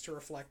changes to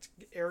reflect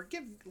or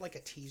give like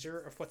a teaser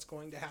of what's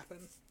going to happen.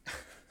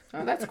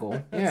 Oh, that's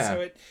cool. Yeah.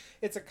 So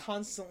it's a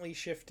constantly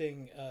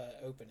shifting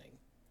opening.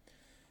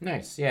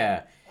 Nice.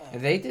 Yeah.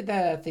 They did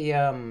that at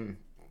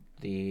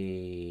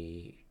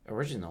the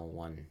original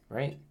one,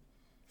 right?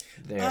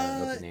 Their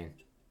opening.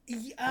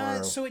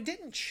 So it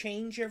didn't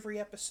change every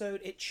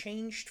episode. It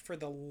changed for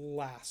the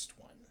last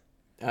one.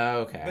 Oh,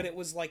 okay. But it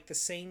was like the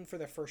same for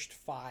the first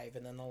 5,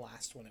 and then the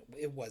last one,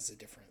 it was a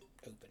different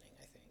opening,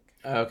 I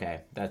think.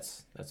 Okay,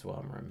 that's what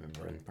I'm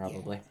remembering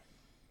probably. Yeah.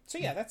 So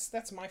yeah,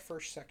 that's my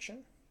first section.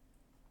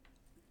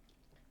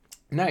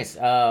 Nice.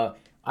 I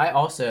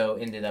also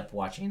ended up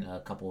watching a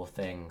couple of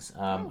things.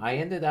 I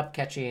ended up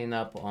catching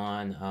up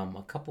on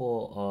a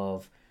couple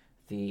of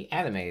the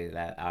anime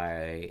that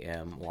I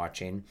am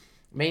watching,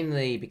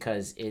 mainly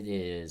because it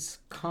is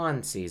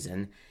con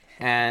season,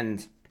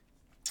 and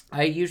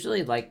I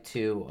usually like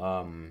to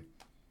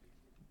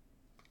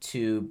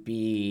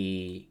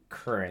be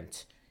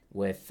current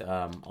with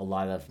a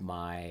lot of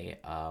my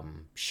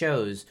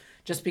shows,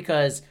 just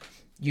because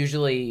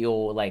usually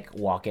you'll like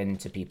walk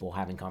into people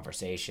having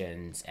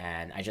conversations,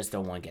 and I just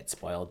don't want to get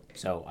spoiled.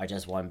 So I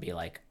just want to be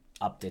like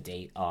up to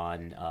date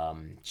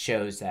on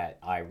shows that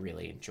I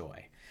really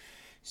enjoy.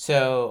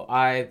 So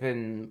I've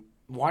been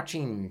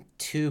watching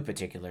two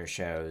particular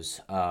shows.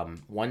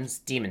 One's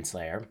Demon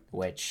Slayer,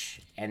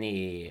 which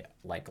any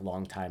like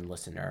longtime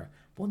listener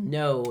will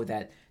know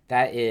that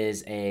that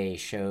is a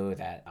show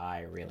that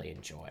I really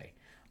enjoy.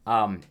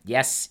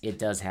 Yes, it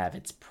does have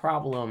its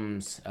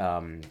problems.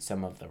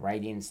 Some of the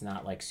writing's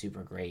not like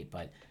super great,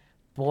 but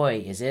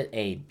boy, is it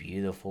a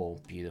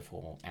beautiful,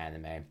 beautiful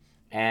anime.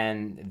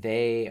 And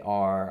they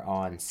are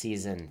on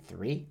season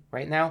 3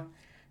 right now.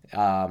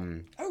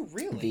 Oh,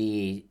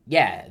 really?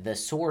 The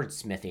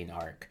swordsmithing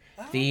arc.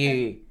 Oh,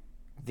 The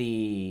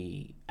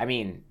okay. I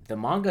mean, the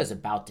manga is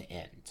about to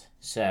end,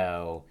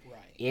 so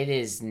Right. it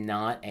is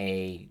not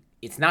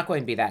it's not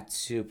going to be that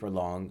super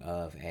long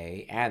of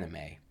a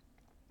anime.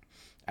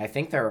 I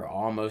think they're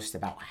almost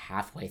about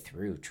halfway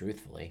through,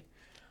 truthfully.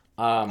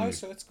 Oh,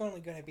 so it's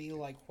only going to be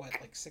like what,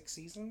 like 6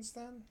 seasons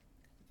then?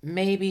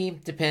 Maybe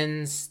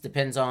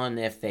depends on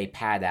if they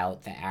pad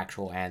out the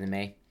actual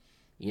anime.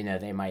 You know,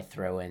 they might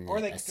throw in Or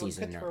they a could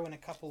season or throw in a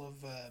couple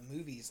of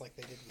movies like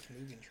they did with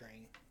Mugen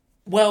Train.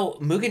 well,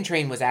 Mugen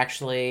Train was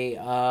actually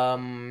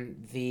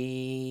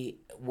the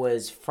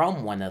was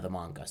from one of the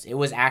mangas. It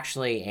was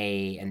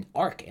actually an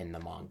arc in the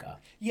manga.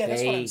 Yeah,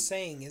 that's what I'm They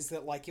saying. Is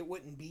that like it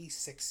wouldn't be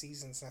 6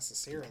 seasons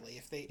necessarily.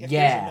 If there's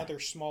yeah, another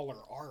smaller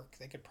arc,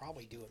 they could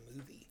probably do a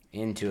movie.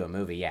 into a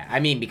movie. Yeah, I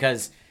mean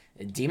because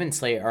Demon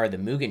Slayer or the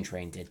Mugen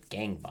Train did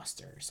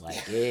gangbusters.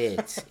 Like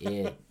it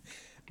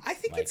I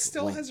think like it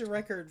still went has a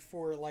record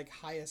for like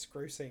highest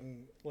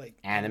grossing like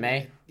anime.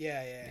 Yeah,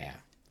 yeah, Yeah,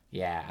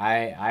 yeah.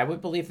 yeah. I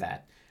would believe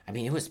that. I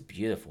mean, it was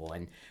beautiful,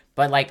 and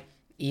but like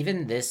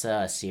even this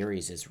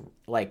series is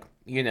like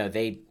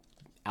they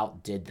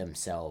outdid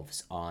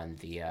themselves on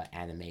the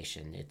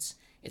animation. It's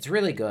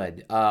really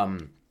good.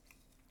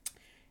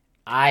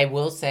 I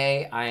will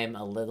say I'm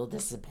a little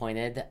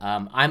disappointed.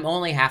 I'm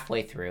only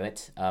halfway through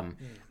it.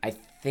 I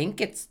think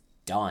it's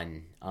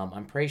done.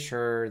 I'm pretty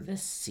sure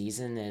this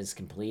season is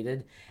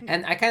completed,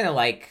 and I kind of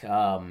like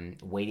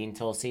waiting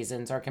till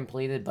seasons are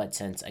completed. But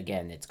since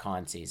again it's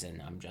con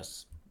season, I'm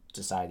just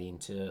deciding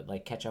to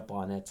like catch up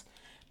on it.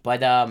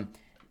 But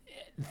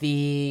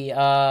the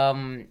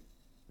um,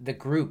 the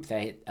group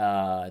that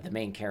the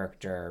main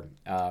character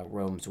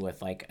roams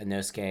with, like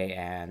Inosuke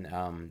and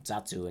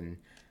Zatsu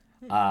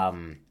and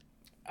um,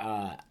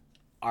 uh,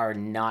 are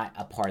not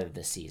a part of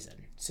the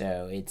season.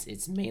 So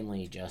it's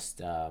mainly just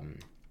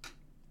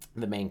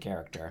the main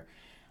character.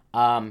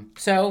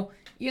 So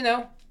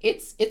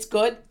it's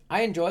good.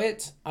 I enjoy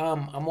it.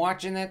 I'm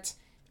watching it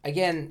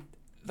again.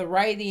 The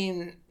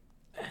writing,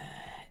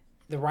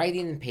 the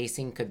writing and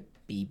pacing could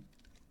be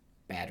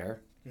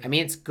better. I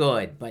mean, it's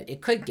good, but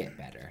it could get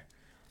better.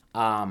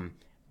 Um,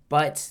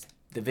 but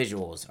the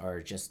visuals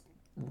are just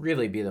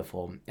really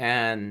beautiful,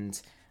 and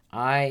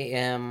I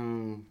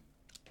am.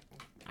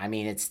 I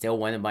mean, it's still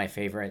one of my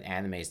favorite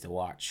animes to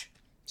watch.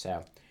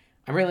 So,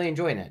 I'm really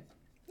enjoying it.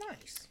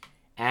 Nice.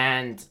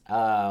 And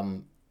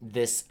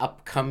this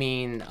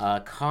upcoming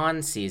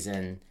con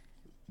season,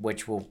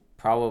 which will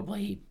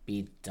probably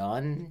be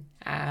done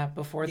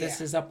before Yeah. this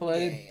is Yeah,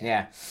 uploaded.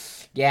 yeah.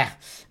 Yeah.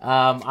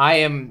 I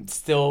am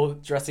still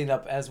dressing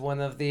up as one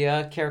of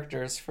the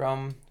characters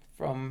from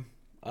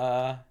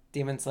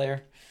Demon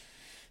Slayer.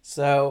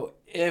 So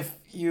if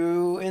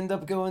you end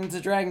up going to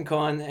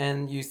DragonCon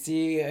and you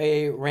see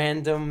a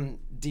random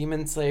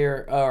Demon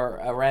Slayer or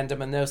a random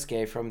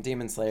Inosuke from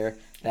Demon Slayer,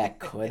 that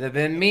could have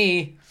been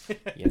me.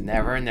 You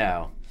never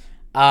know.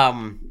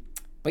 Um,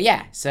 but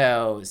yeah,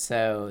 so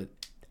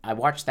I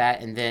watched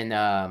that, and then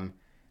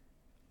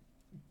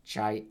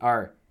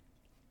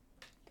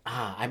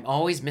I'm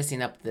always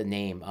messing up the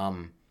name.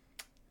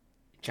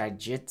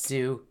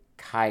 Jaijitsu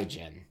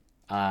Kaijin.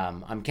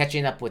 I'm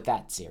catching up with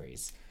that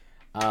series.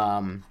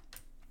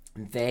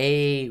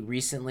 They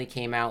recently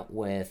came out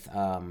with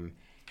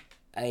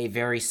a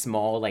very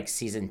small like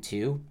season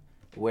 2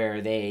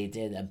 where they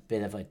did a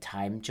bit of a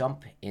time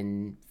jump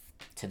in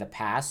to the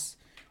past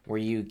where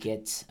you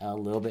get a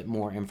little bit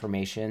more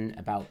information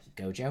about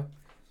Gojo,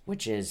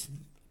 which is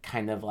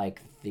kind of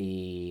like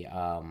the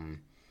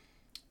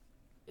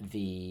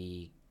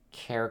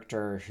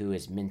character who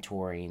is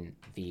mentoring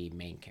the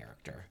main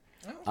character.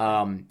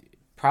 Oh.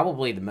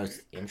 Probably the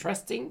most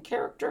interesting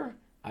character.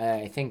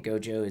 I think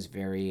Gojo is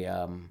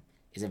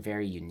is a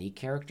very unique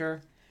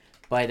character,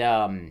 but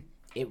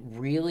it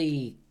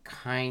really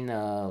kind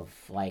of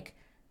like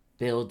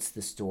builds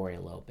the story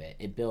a little bit.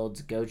 It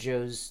builds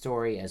Gojo's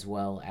story as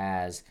well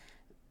as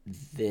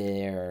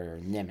their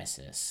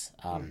nemesis,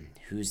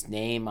 whose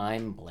name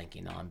I'm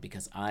blanking on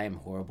because I'm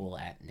horrible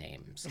at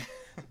names.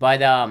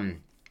 But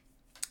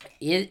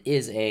it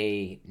is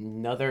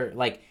another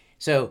like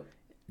so.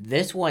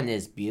 This one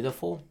is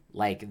beautiful.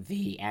 Like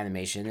the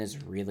animation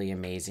is really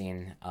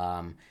amazing.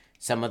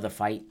 Some of the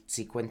fight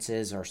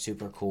sequences are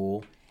super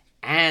cool.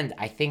 And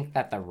I think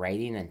that the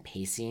writing and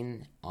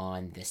pacing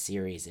on this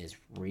series is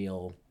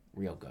real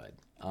good.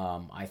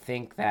 I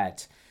think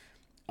that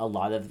a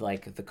lot of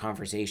like the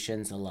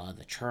conversations, a lot of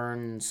the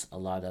turns, a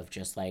lot of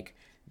just like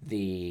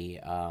the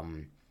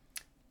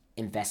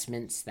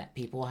investments that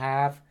people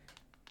have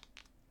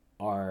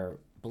are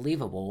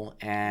believable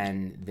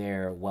and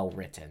they're well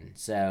written.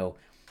 So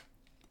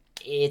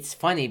it's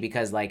funny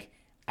because like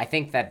I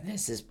think that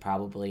this is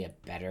probably a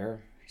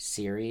better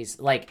series.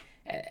 Like,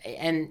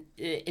 and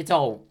it's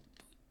all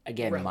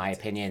again relative, my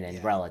opinion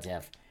and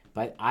relative,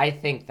 but I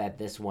think that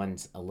this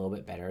one's a little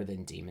bit better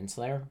than Demon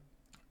Slayer.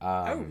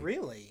 Oh,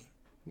 really?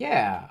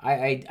 Yeah,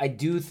 I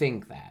do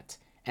think that.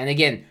 And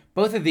again,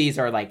 both of these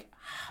are like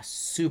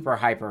super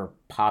hyper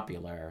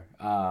popular.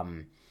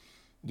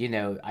 You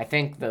know, I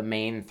think the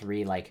main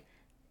three like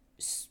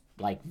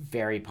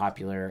very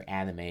popular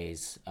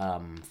animes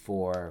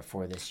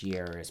for this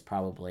year is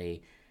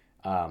probably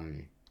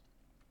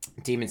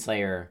Demon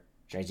Slayer,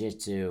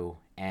 Jujutsu,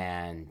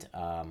 and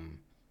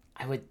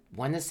I would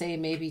want to say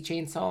maybe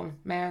Chainsaw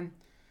Man,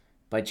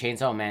 but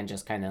Chainsaw Man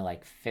just kind of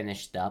like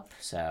finished up.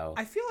 So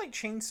I feel like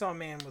Chainsaw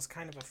Man was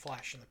kind of a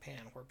flash in the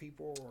pan where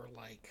people were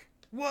like,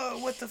 "Whoa,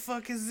 what the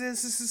fuck is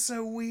this? This is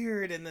so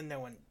weird," and then no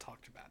one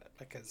talked about it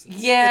because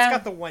it's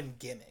got the one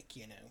gimmick,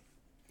 you know.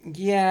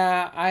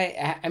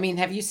 Yeah, I mean,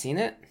 have you seen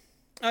it?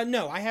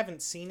 No, I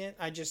haven't seen it.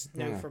 I just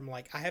know from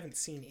like I haven't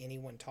seen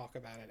anyone talk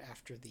about it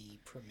after the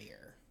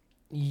premiere.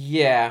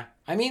 Yeah,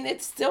 I mean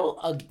it's still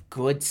a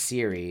good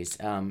series.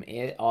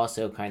 It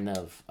also kind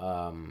of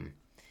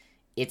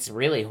it's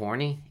really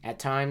horny at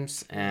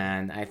times,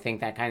 and I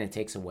think that kind of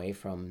takes away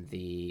from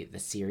the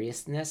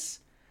seriousness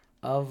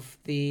of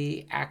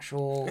the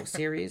actual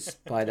series.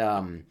 But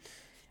I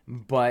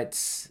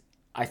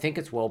think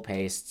it's well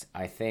paced.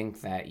 I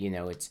think that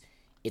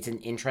it's an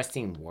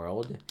interesting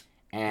world,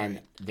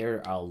 and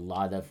there are a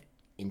lot of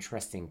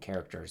interesting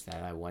characters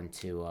that I want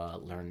to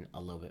learn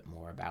a little bit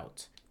more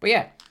about. But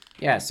yeah.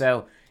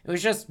 So it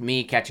was just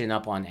me catching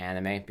up on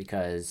anime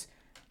because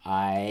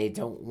I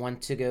don't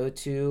want to go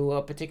to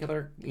a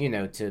particular,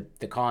 to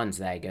the cons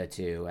that I go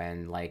to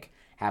and like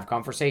have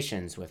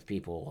conversations with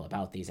people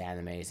about these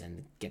animes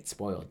and get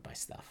spoiled by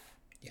stuff.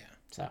 Yeah.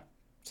 So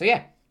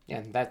yeah.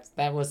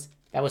 That was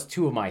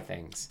two of my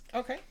things.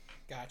 Okay,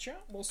 gotcha.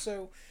 Well,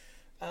 so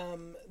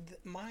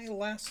my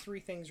last three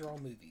things are all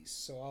movies,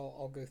 so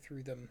I'll go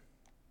through them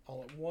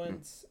all at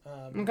once.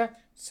 Okay.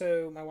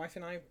 So my wife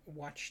and I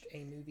watched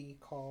a movie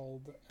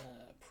called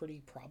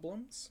Pretty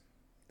Problems.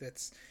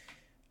 That's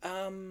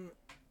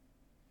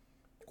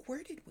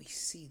where did we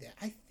see that?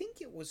 I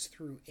think it was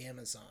through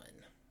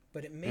Amazon,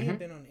 but it may have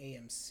been on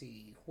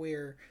AMC.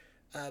 Where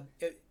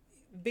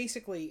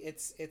basically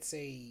it's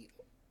a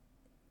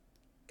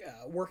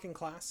working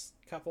class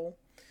couple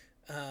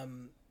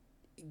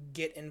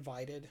get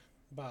invited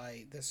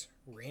by this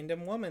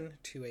random woman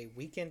to a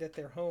weekend at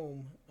their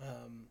home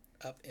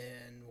up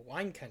in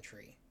wine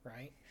country,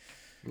 right?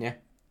 Yeah.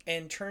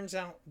 And turns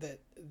out that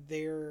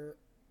they're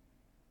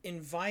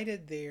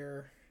invited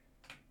there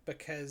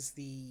because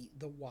the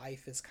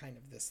wife is kind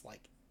of this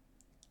like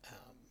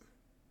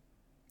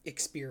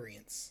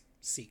experience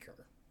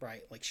seeker,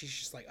 right? Like she's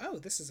just like, oh,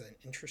 this is an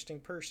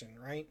interesting person,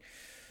 right?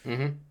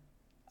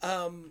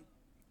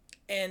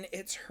 And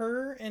it's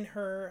her and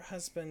her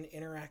husband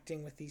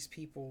interacting with these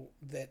people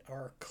that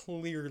are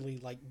clearly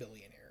like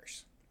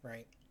billionaires,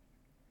 right?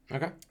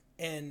 Okay.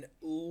 And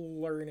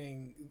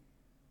learning,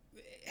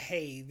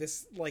 hey,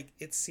 this, like,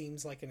 it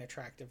seems like an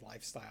attractive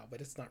lifestyle,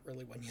 but it's not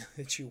really one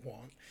that you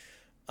want.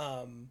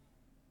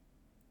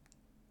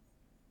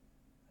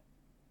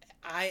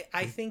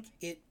 I think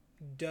it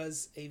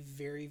does a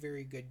very,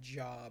 very good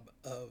job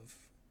of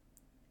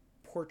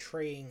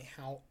portraying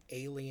how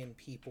alien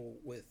people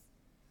with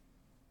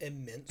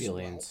immense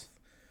billions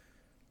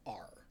wealth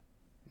are.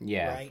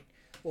 Yeah. Right?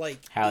 Like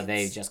how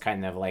they just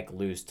kind of like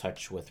lose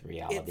touch with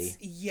reality.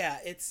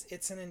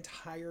 It's an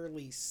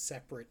entirely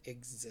separate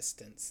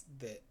existence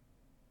that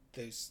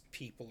those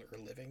people are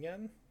living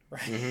in,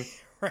 right? Mm-hmm.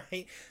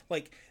 Right,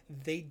 like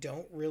they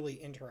don't really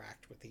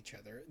interact with each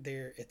other.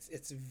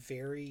 It's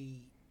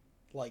very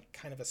like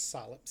kind of a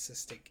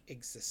solipsistic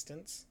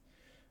existence,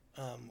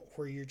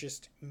 where you're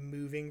just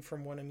moving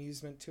from one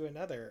amusement to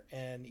another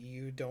and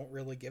you don't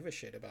really give a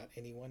shit about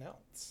anyone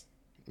else.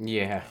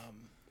 Yeah.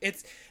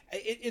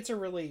 It's a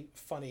really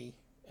funny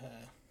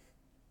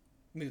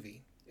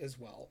movie as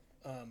well.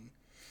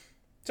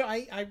 So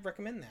I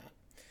recommend that.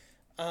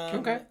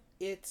 Okay.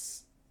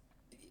 It's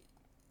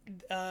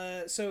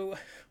so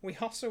we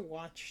also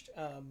watched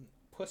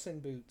Puss in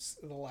Boots: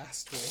 The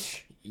Last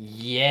Wish.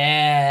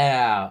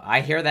 Yeah,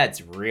 I hear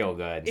that's real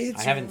good.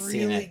 It's I haven't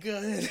seen really it.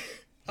 good.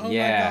 Oh my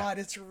Yeah, god,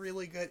 it's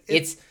really good.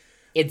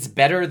 it's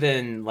better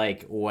than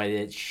like what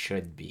it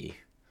should be.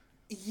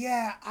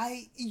 Yeah,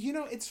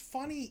 it's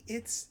funny.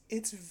 It's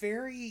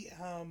very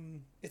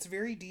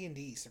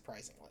D&D,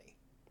 surprisingly,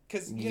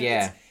 because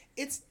Yeah.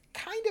 it's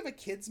kind of a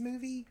kids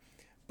movie,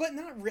 but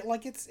not real.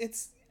 Like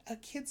it's a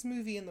kids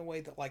movie in the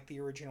way that like the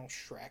original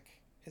Shrek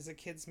is a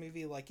kids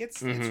movie. Like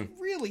it's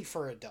really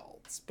for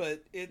adults,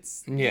 but you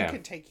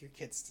can take your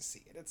kids to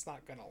see it. It's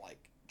not gonna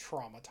like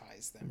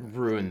traumatize them,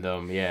 Ruin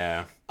them.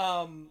 Yeah.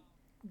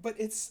 but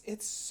it's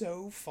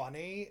so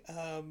funny.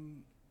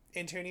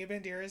 Antonio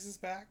Banderas is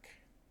back.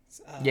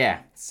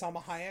 Yeah.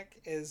 Salma Hayek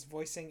is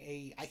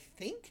voicing I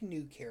think,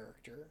 new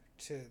character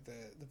to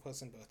the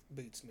Puss in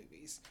Boots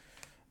movies.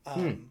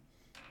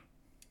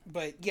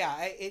 But yeah,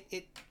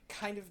 it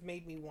kind of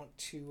made me want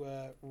to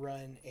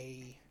run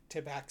a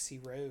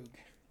Tabaxi Rogue.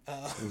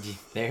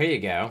 There you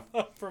go.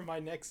 For my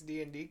next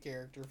D&D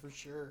character for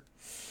sure.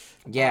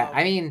 Yeah,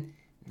 I mean,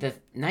 the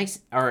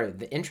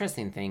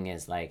interesting thing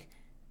is like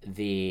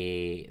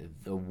the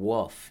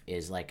wolf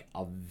is like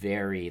a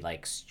very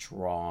like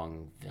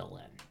strong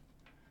villain.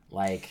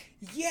 Like,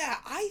 yeah,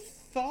 I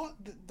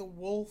thought that the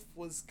wolf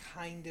was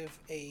kind of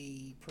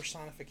a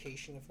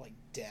personification of like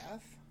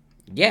death.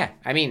 yeah,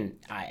 I mean,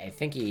 I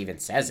think he even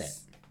says it.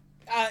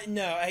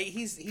 No,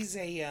 he's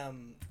a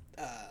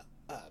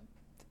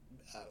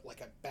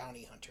like a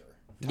bounty hunter.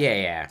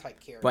 Type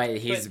character. But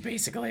he's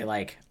basically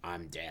like,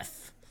 I'm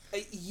death.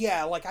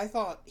 Yeah, like I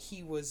thought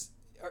he was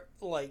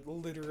like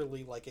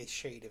literally like a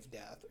shade of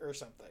death or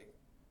something.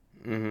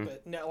 Mm-hmm.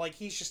 But no, like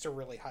he's just a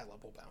really high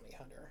level bounty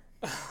hunter.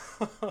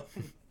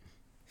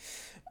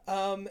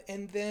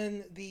 And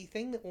then the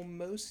thing that will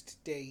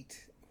most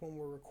date when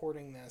we're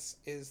recording this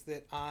is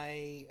that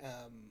I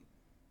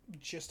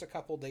just a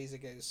couple days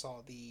ago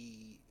saw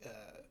the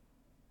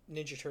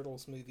Ninja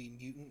Turtles movie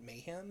Mutant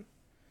Mayhem.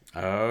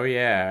 Oh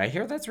yeah, I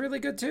hear that's really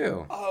good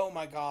too. Oh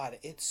my god,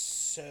 it's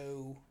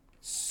so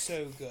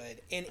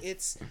good, and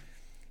it's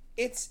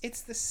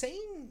the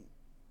same.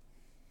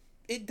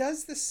 It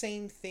does the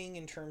same thing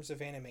in terms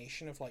of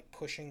animation of like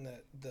pushing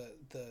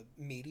the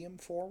medium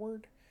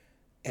forward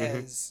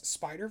as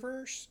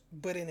Spider-Verse,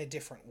 but in a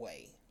different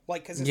way.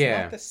 Like, because it's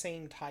not the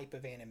same type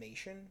of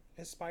animation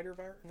as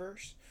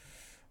Spider-Verse.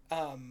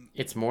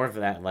 It's more of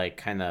that like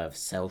kind of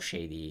cell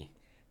shady.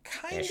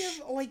 Kind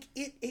of like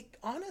it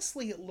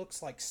honestly, it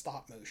looks like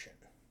stop motion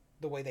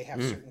the way they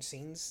have certain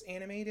scenes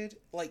animated.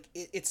 Like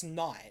it's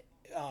not.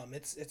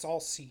 It's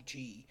all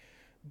CG,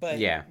 but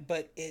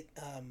it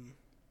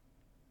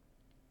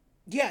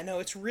yeah, no,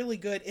 it's really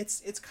good.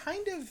 It's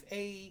kind of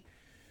a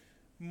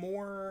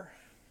more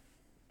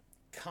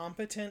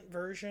competent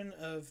version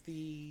of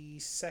the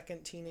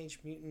second Teenage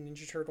Mutant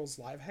Ninja Turtles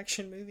live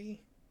action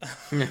movie.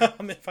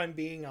 If I'm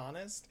being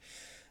honest.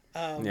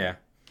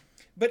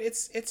 But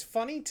it's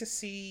funny to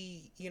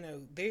see,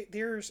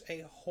 there's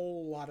a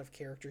whole lot of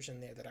characters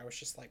in there that I was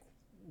just like,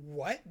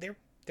 what?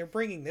 They're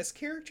bringing this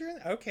character in?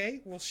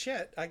 Okay, well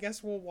shit. I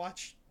guess we'll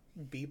watch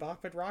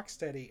Bebop and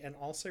Rocksteady, and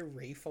also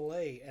Ray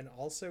Fillet, and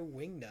also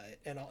Wingnut,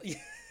 and all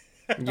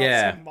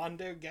also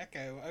Mondo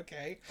Gecko.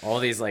 Okay. All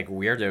these like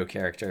weirdo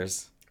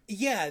characters.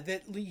 Yeah,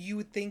 that you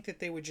would think that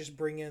they would just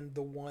bring in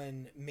the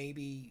one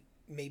maybe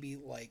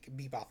like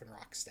Bebop and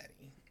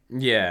Rocksteady.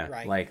 Yeah,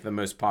 right? Like the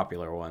most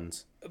popular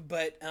ones.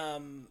 But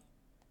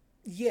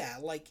yeah,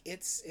 like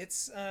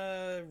it's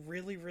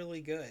really,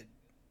 really good.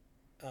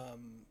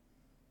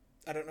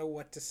 I don't know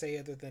what to say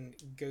other than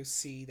go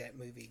see that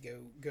movie.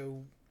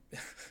 Go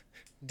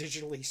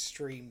digitally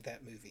stream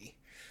that movie.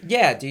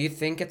 Yeah, do you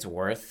think it's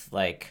worth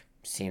like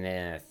seeing it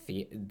in a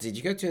theater? Did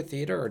you go to a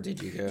theater or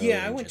did you go?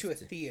 Yeah, I went to a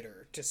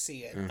theater to see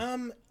it.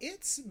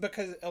 It's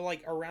because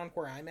like around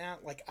where I'm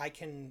at, like I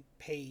can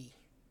pay,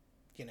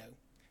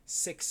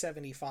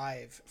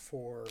 $6.75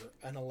 for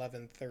an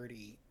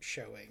 11:30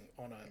 showing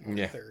on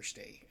a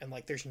Thursday, and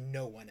like there's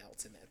no one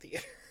else in that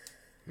theater.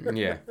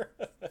 Yeah.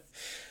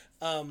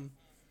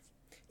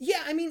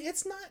 Yeah, I mean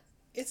it's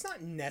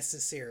not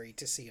necessary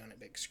to see on a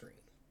big screen.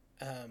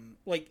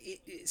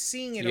 Like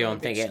seeing it. You on don't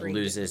a big think screen it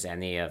loses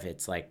any of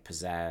its like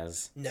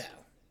pizzazz? No.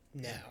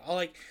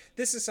 Like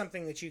this is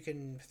something that you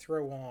can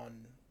throw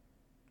on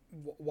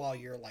while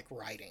you're like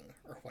writing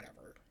or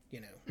whatever,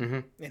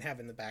 and have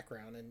in the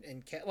background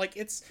and like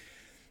it's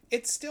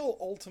still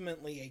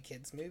ultimately a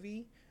kids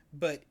movie,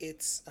 but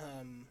it's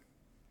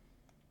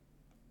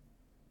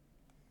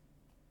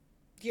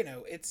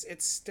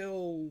it's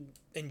still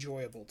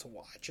enjoyable to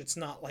watch. It's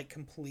not like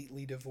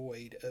completely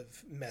devoid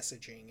of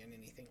messaging and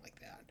anything like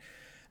that.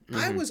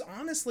 I was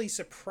honestly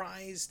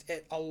surprised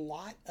at a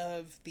lot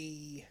of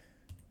the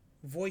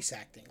voice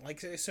acting. Like,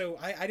 so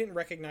I didn't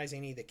recognize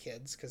any of the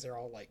kids because they're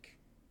all like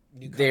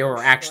newcomers. They were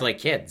actually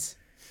kids.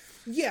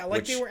 Yeah,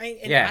 like they were, and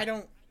yeah. I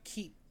don't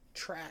keep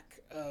track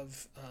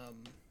of.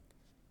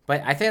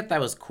 But I thought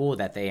that was cool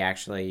that they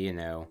actually,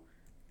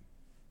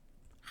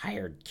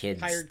 hired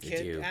kids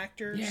kid do.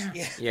 Actors.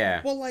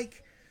 Yeah. Well,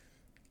 like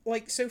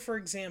so for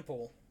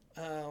example,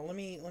 let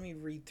me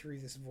read through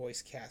this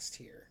voice cast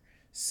here.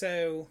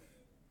 So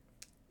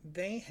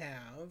they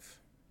have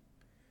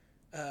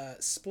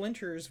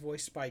Splinter's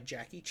voiced by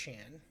Jackie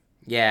Chan.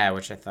 Yeah,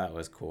 which I thought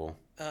was cool.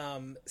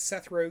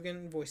 Seth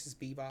Rogen voices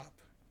Bebop.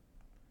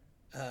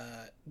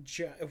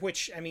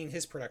 Which, I mean,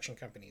 his production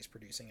company is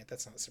producing it.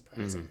 That's not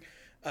surprising.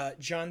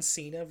 John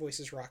Cena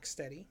voices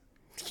Rocksteady.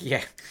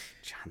 Yeah,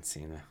 John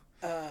Cena.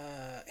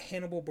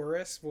 Hannibal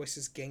Buress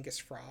voices Genghis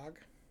Frog.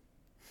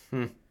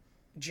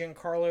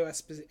 Giancarlo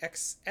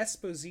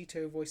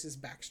Esposito voices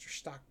Baxter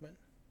Stockman.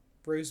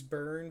 Rose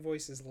Byrne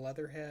voices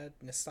Leatherhead.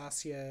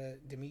 Nastasia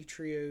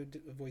Demetrio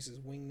voices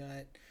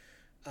Wingnut.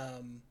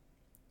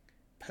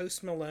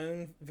 Post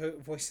Malone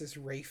voices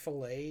Ray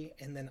Fillet,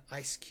 and then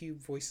Ice Cube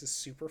voices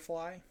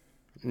Superfly.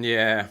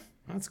 Yeah,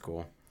 that's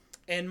cool.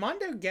 And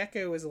Mondo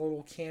Gecko is a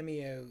little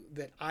cameo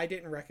that I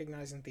didn't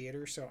recognize in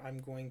theater, so I'm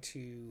going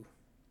to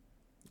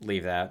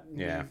leave that.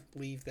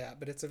 Leave that.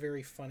 But it's a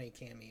very funny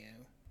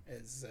cameo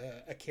as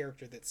a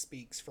character that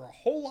speaks for a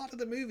whole lot of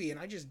the movie,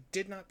 and I just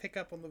did not pick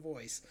up on the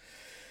voice.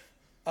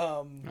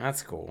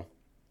 That's cool.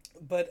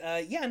 But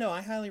yeah, no,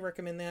 I highly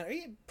recommend that.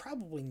 I'm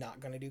probably not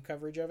going to do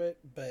coverage of it,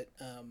 but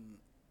I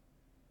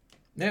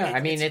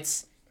mean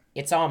it's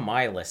on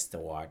my list to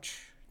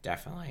watch,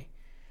 definitely.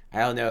 I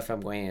don't know if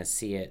I'm going to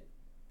see it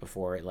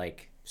before it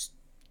like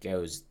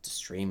goes to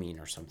streaming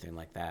or something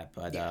like that,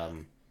 but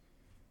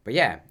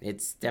yeah,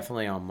 it's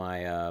definitely on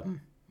my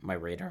my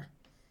radar.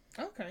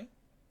 Okay.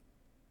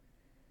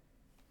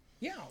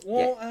 Yeah.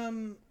 Well, I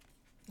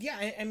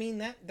mean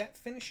that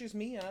finishes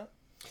me up.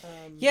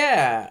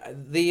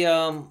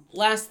 The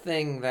last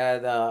thing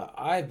that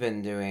I've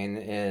been doing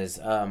is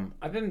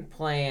I've been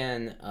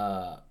playing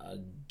a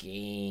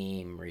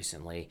game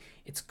recently.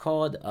 It's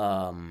called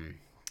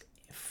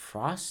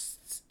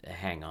Frost.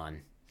 Hang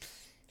on.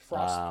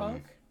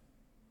 Frostpunk?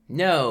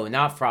 No,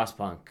 not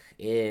Frostpunk.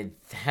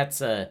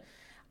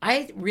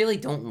 I really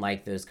don't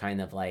like those kind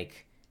of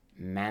like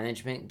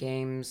management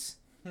games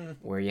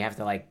where you have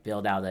to like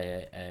build out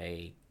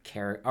a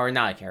character, or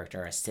not a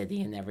character, a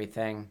city and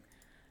everything.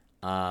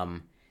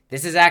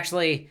 This is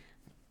actually,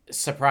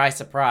 surprise,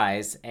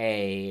 surprise,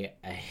 a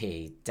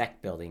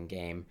deck building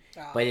game,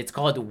 but it's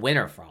called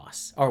Winter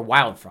Frost or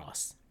Wild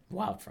Frost.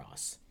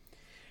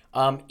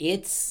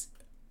 It's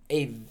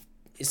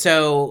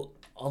so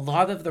a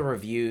lot of the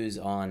reviews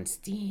on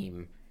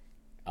Steam,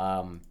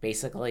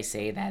 basically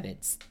say that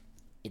it's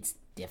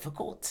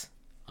difficult.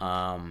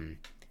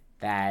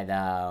 That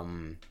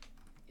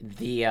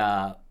the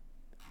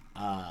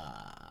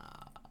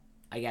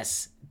I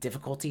guess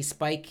difficulty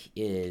spike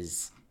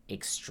is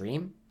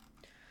extreme.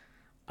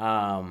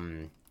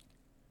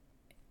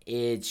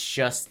 It's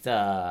just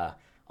a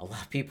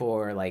lot of people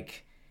are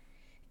like,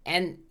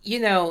 and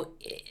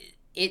it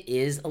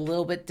is a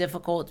little bit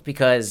difficult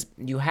because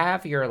you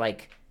have your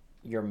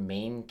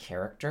main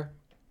character,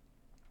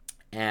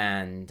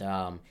 and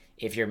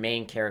if your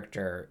main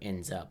character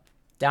ends up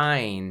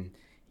dying,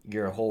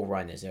 your whole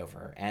run is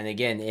over. And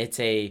again, it's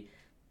a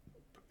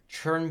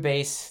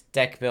turn-based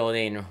deck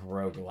building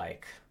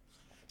roguelike.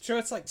 So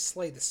it's like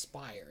Slay the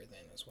Spire, then,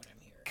 is what I'm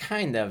hearing.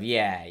 Kind of,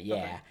 yeah.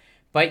 Okay.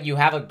 But you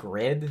have a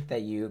grid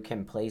that you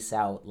can place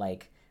out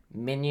like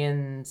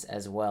minions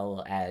as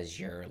well as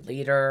your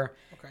leader,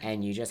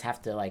 and you just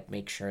have to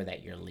make sure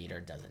that your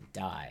leader doesn't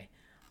die.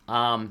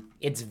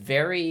 It's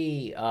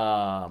very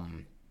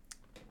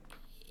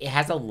it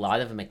has a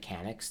lot of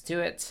mechanics to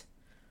it,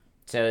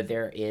 so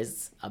there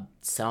is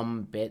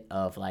some bit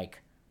of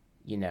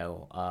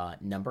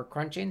number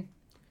crunching,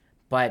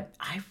 but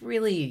I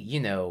really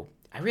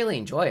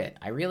enjoy it.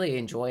 I really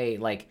enjoy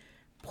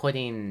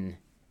putting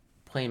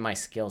my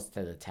skills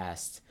to the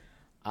test.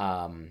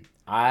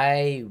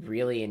 I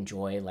really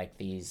enjoy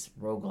these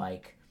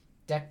roguelike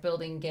deck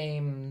building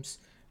games,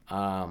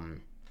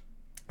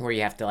 where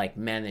you have to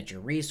manage your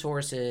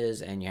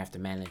resources and you have to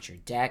manage your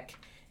deck,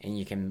 and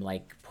you can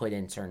put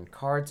in certain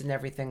cards and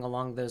everything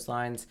along those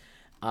lines.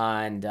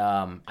 And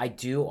I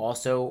do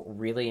also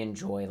really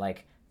enjoy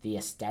the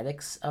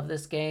aesthetics of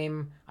this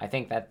game. I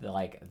think that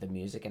the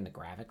music and the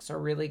graphics are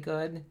really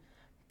good,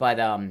 but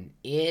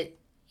it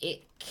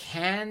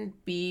can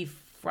be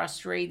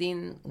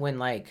frustrating when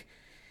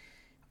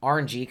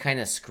RNG kind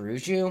of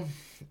screws you,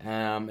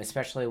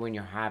 especially when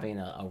you're having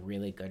a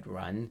really good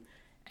run.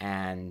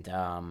 And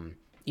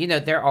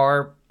there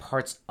are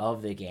parts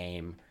of the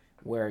game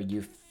where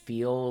you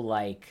feel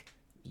like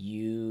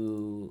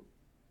you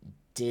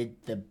did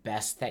the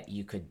best that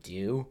you could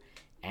do,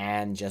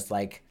 and just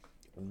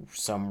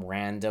some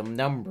random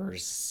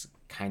numbers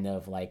kind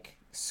of like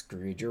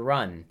screwed your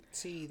run.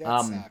 See,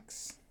 that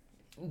sucks.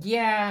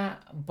 Yeah,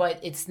 but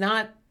it's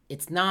not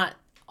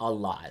a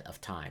lot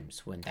of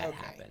times when that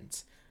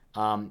happens.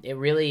 It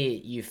really,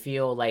 you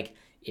feel like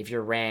if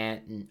your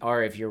run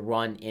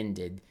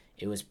ended,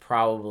 it was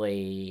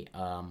probably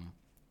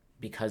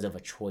because of a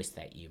choice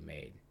that you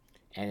made.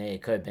 And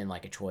it could have been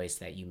like a choice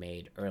that you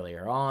made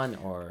earlier on,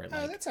 or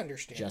like that's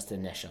understandable. Just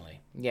initially.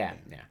 Yeah.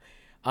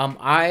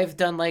 I've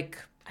done like,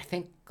 I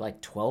think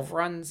like 12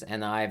 runs,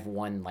 and I've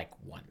won like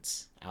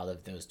once out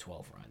of those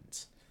 12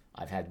 runs.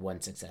 I've had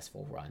one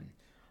successful run.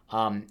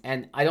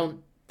 And I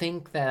don't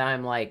think that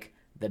I'm like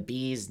the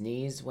bee's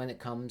knees when it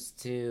comes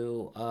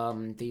to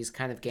these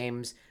kind of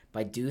games, but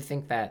I do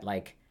think that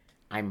like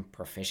I'm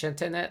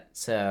proficient in it.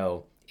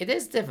 So it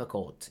is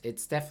difficult.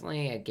 It's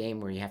definitely a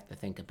game where you have to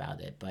think about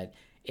it, but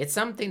it's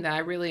something that I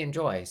really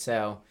enjoy.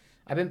 So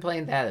I've been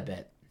playing that a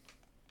bit.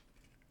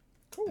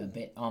 Cool. A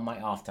bit on my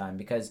off time,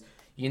 because,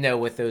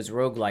 with those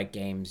roguelike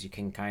games, you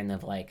can kind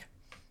of like,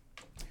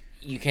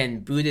 you can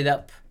boot it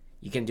up.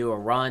 You can do a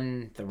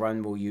run. The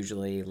run will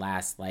usually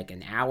last like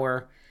an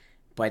hour.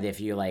 But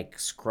if you like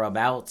scrub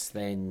out,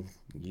 then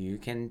you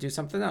can do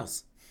something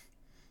else.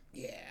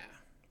 Yeah.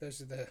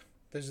 Those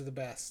are the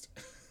best.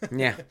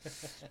 Yeah.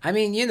 I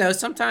mean,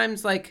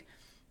 sometimes like,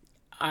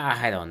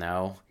 I don't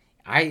know.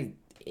 I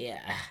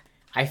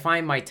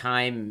find my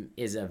time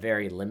is a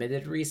very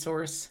limited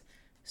resource.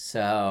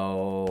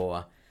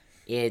 So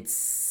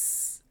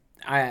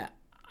I've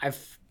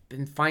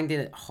been finding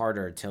it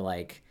harder to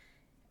like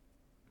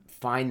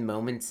find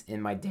moments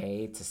in my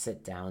day to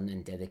sit down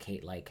and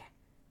dedicate like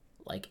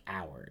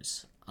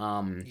hours.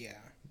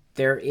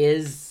 There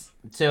is,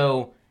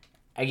 so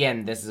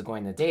again, this is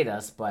going to date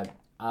us, but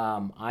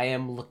I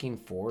am looking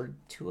forward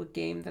to a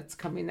game that's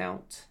coming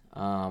out.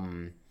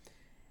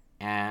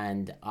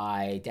 And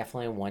I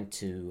definitely want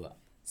to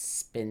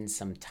spend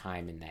some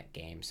time in that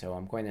game. So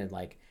I'm going to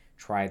like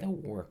try to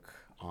work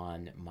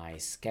on my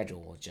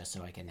schedule just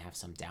so I can have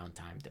some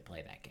downtime to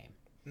play that game.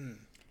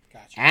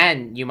 Gotcha.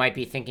 And you might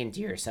be thinking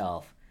to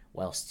yourself,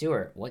 well,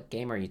 Stuart, what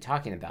game are you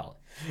talking about?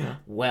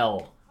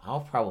 Well, I'll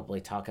probably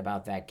talk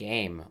about that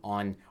game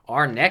on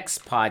our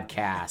next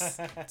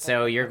podcast.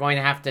 So you're going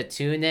to have to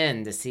tune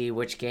in to see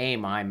which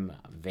game I'm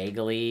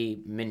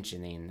vaguely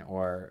mentioning,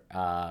 or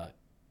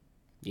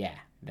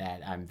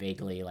that I'm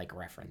vaguely like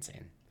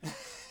referencing.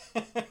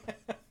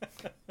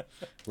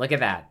 Look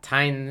at that,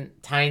 tying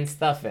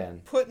stuff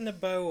in, putting a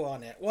bow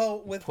on it.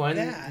 Well, with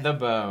that, the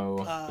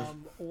bow.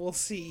 We'll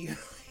see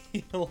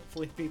you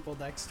hopefully people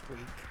next week.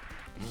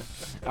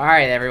 All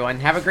right, everyone,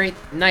 have a great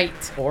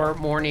night or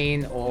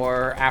morning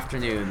or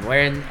afternoon,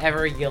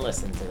 whenever you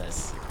listen to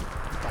this.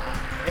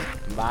 Bye.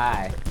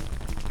 Bye.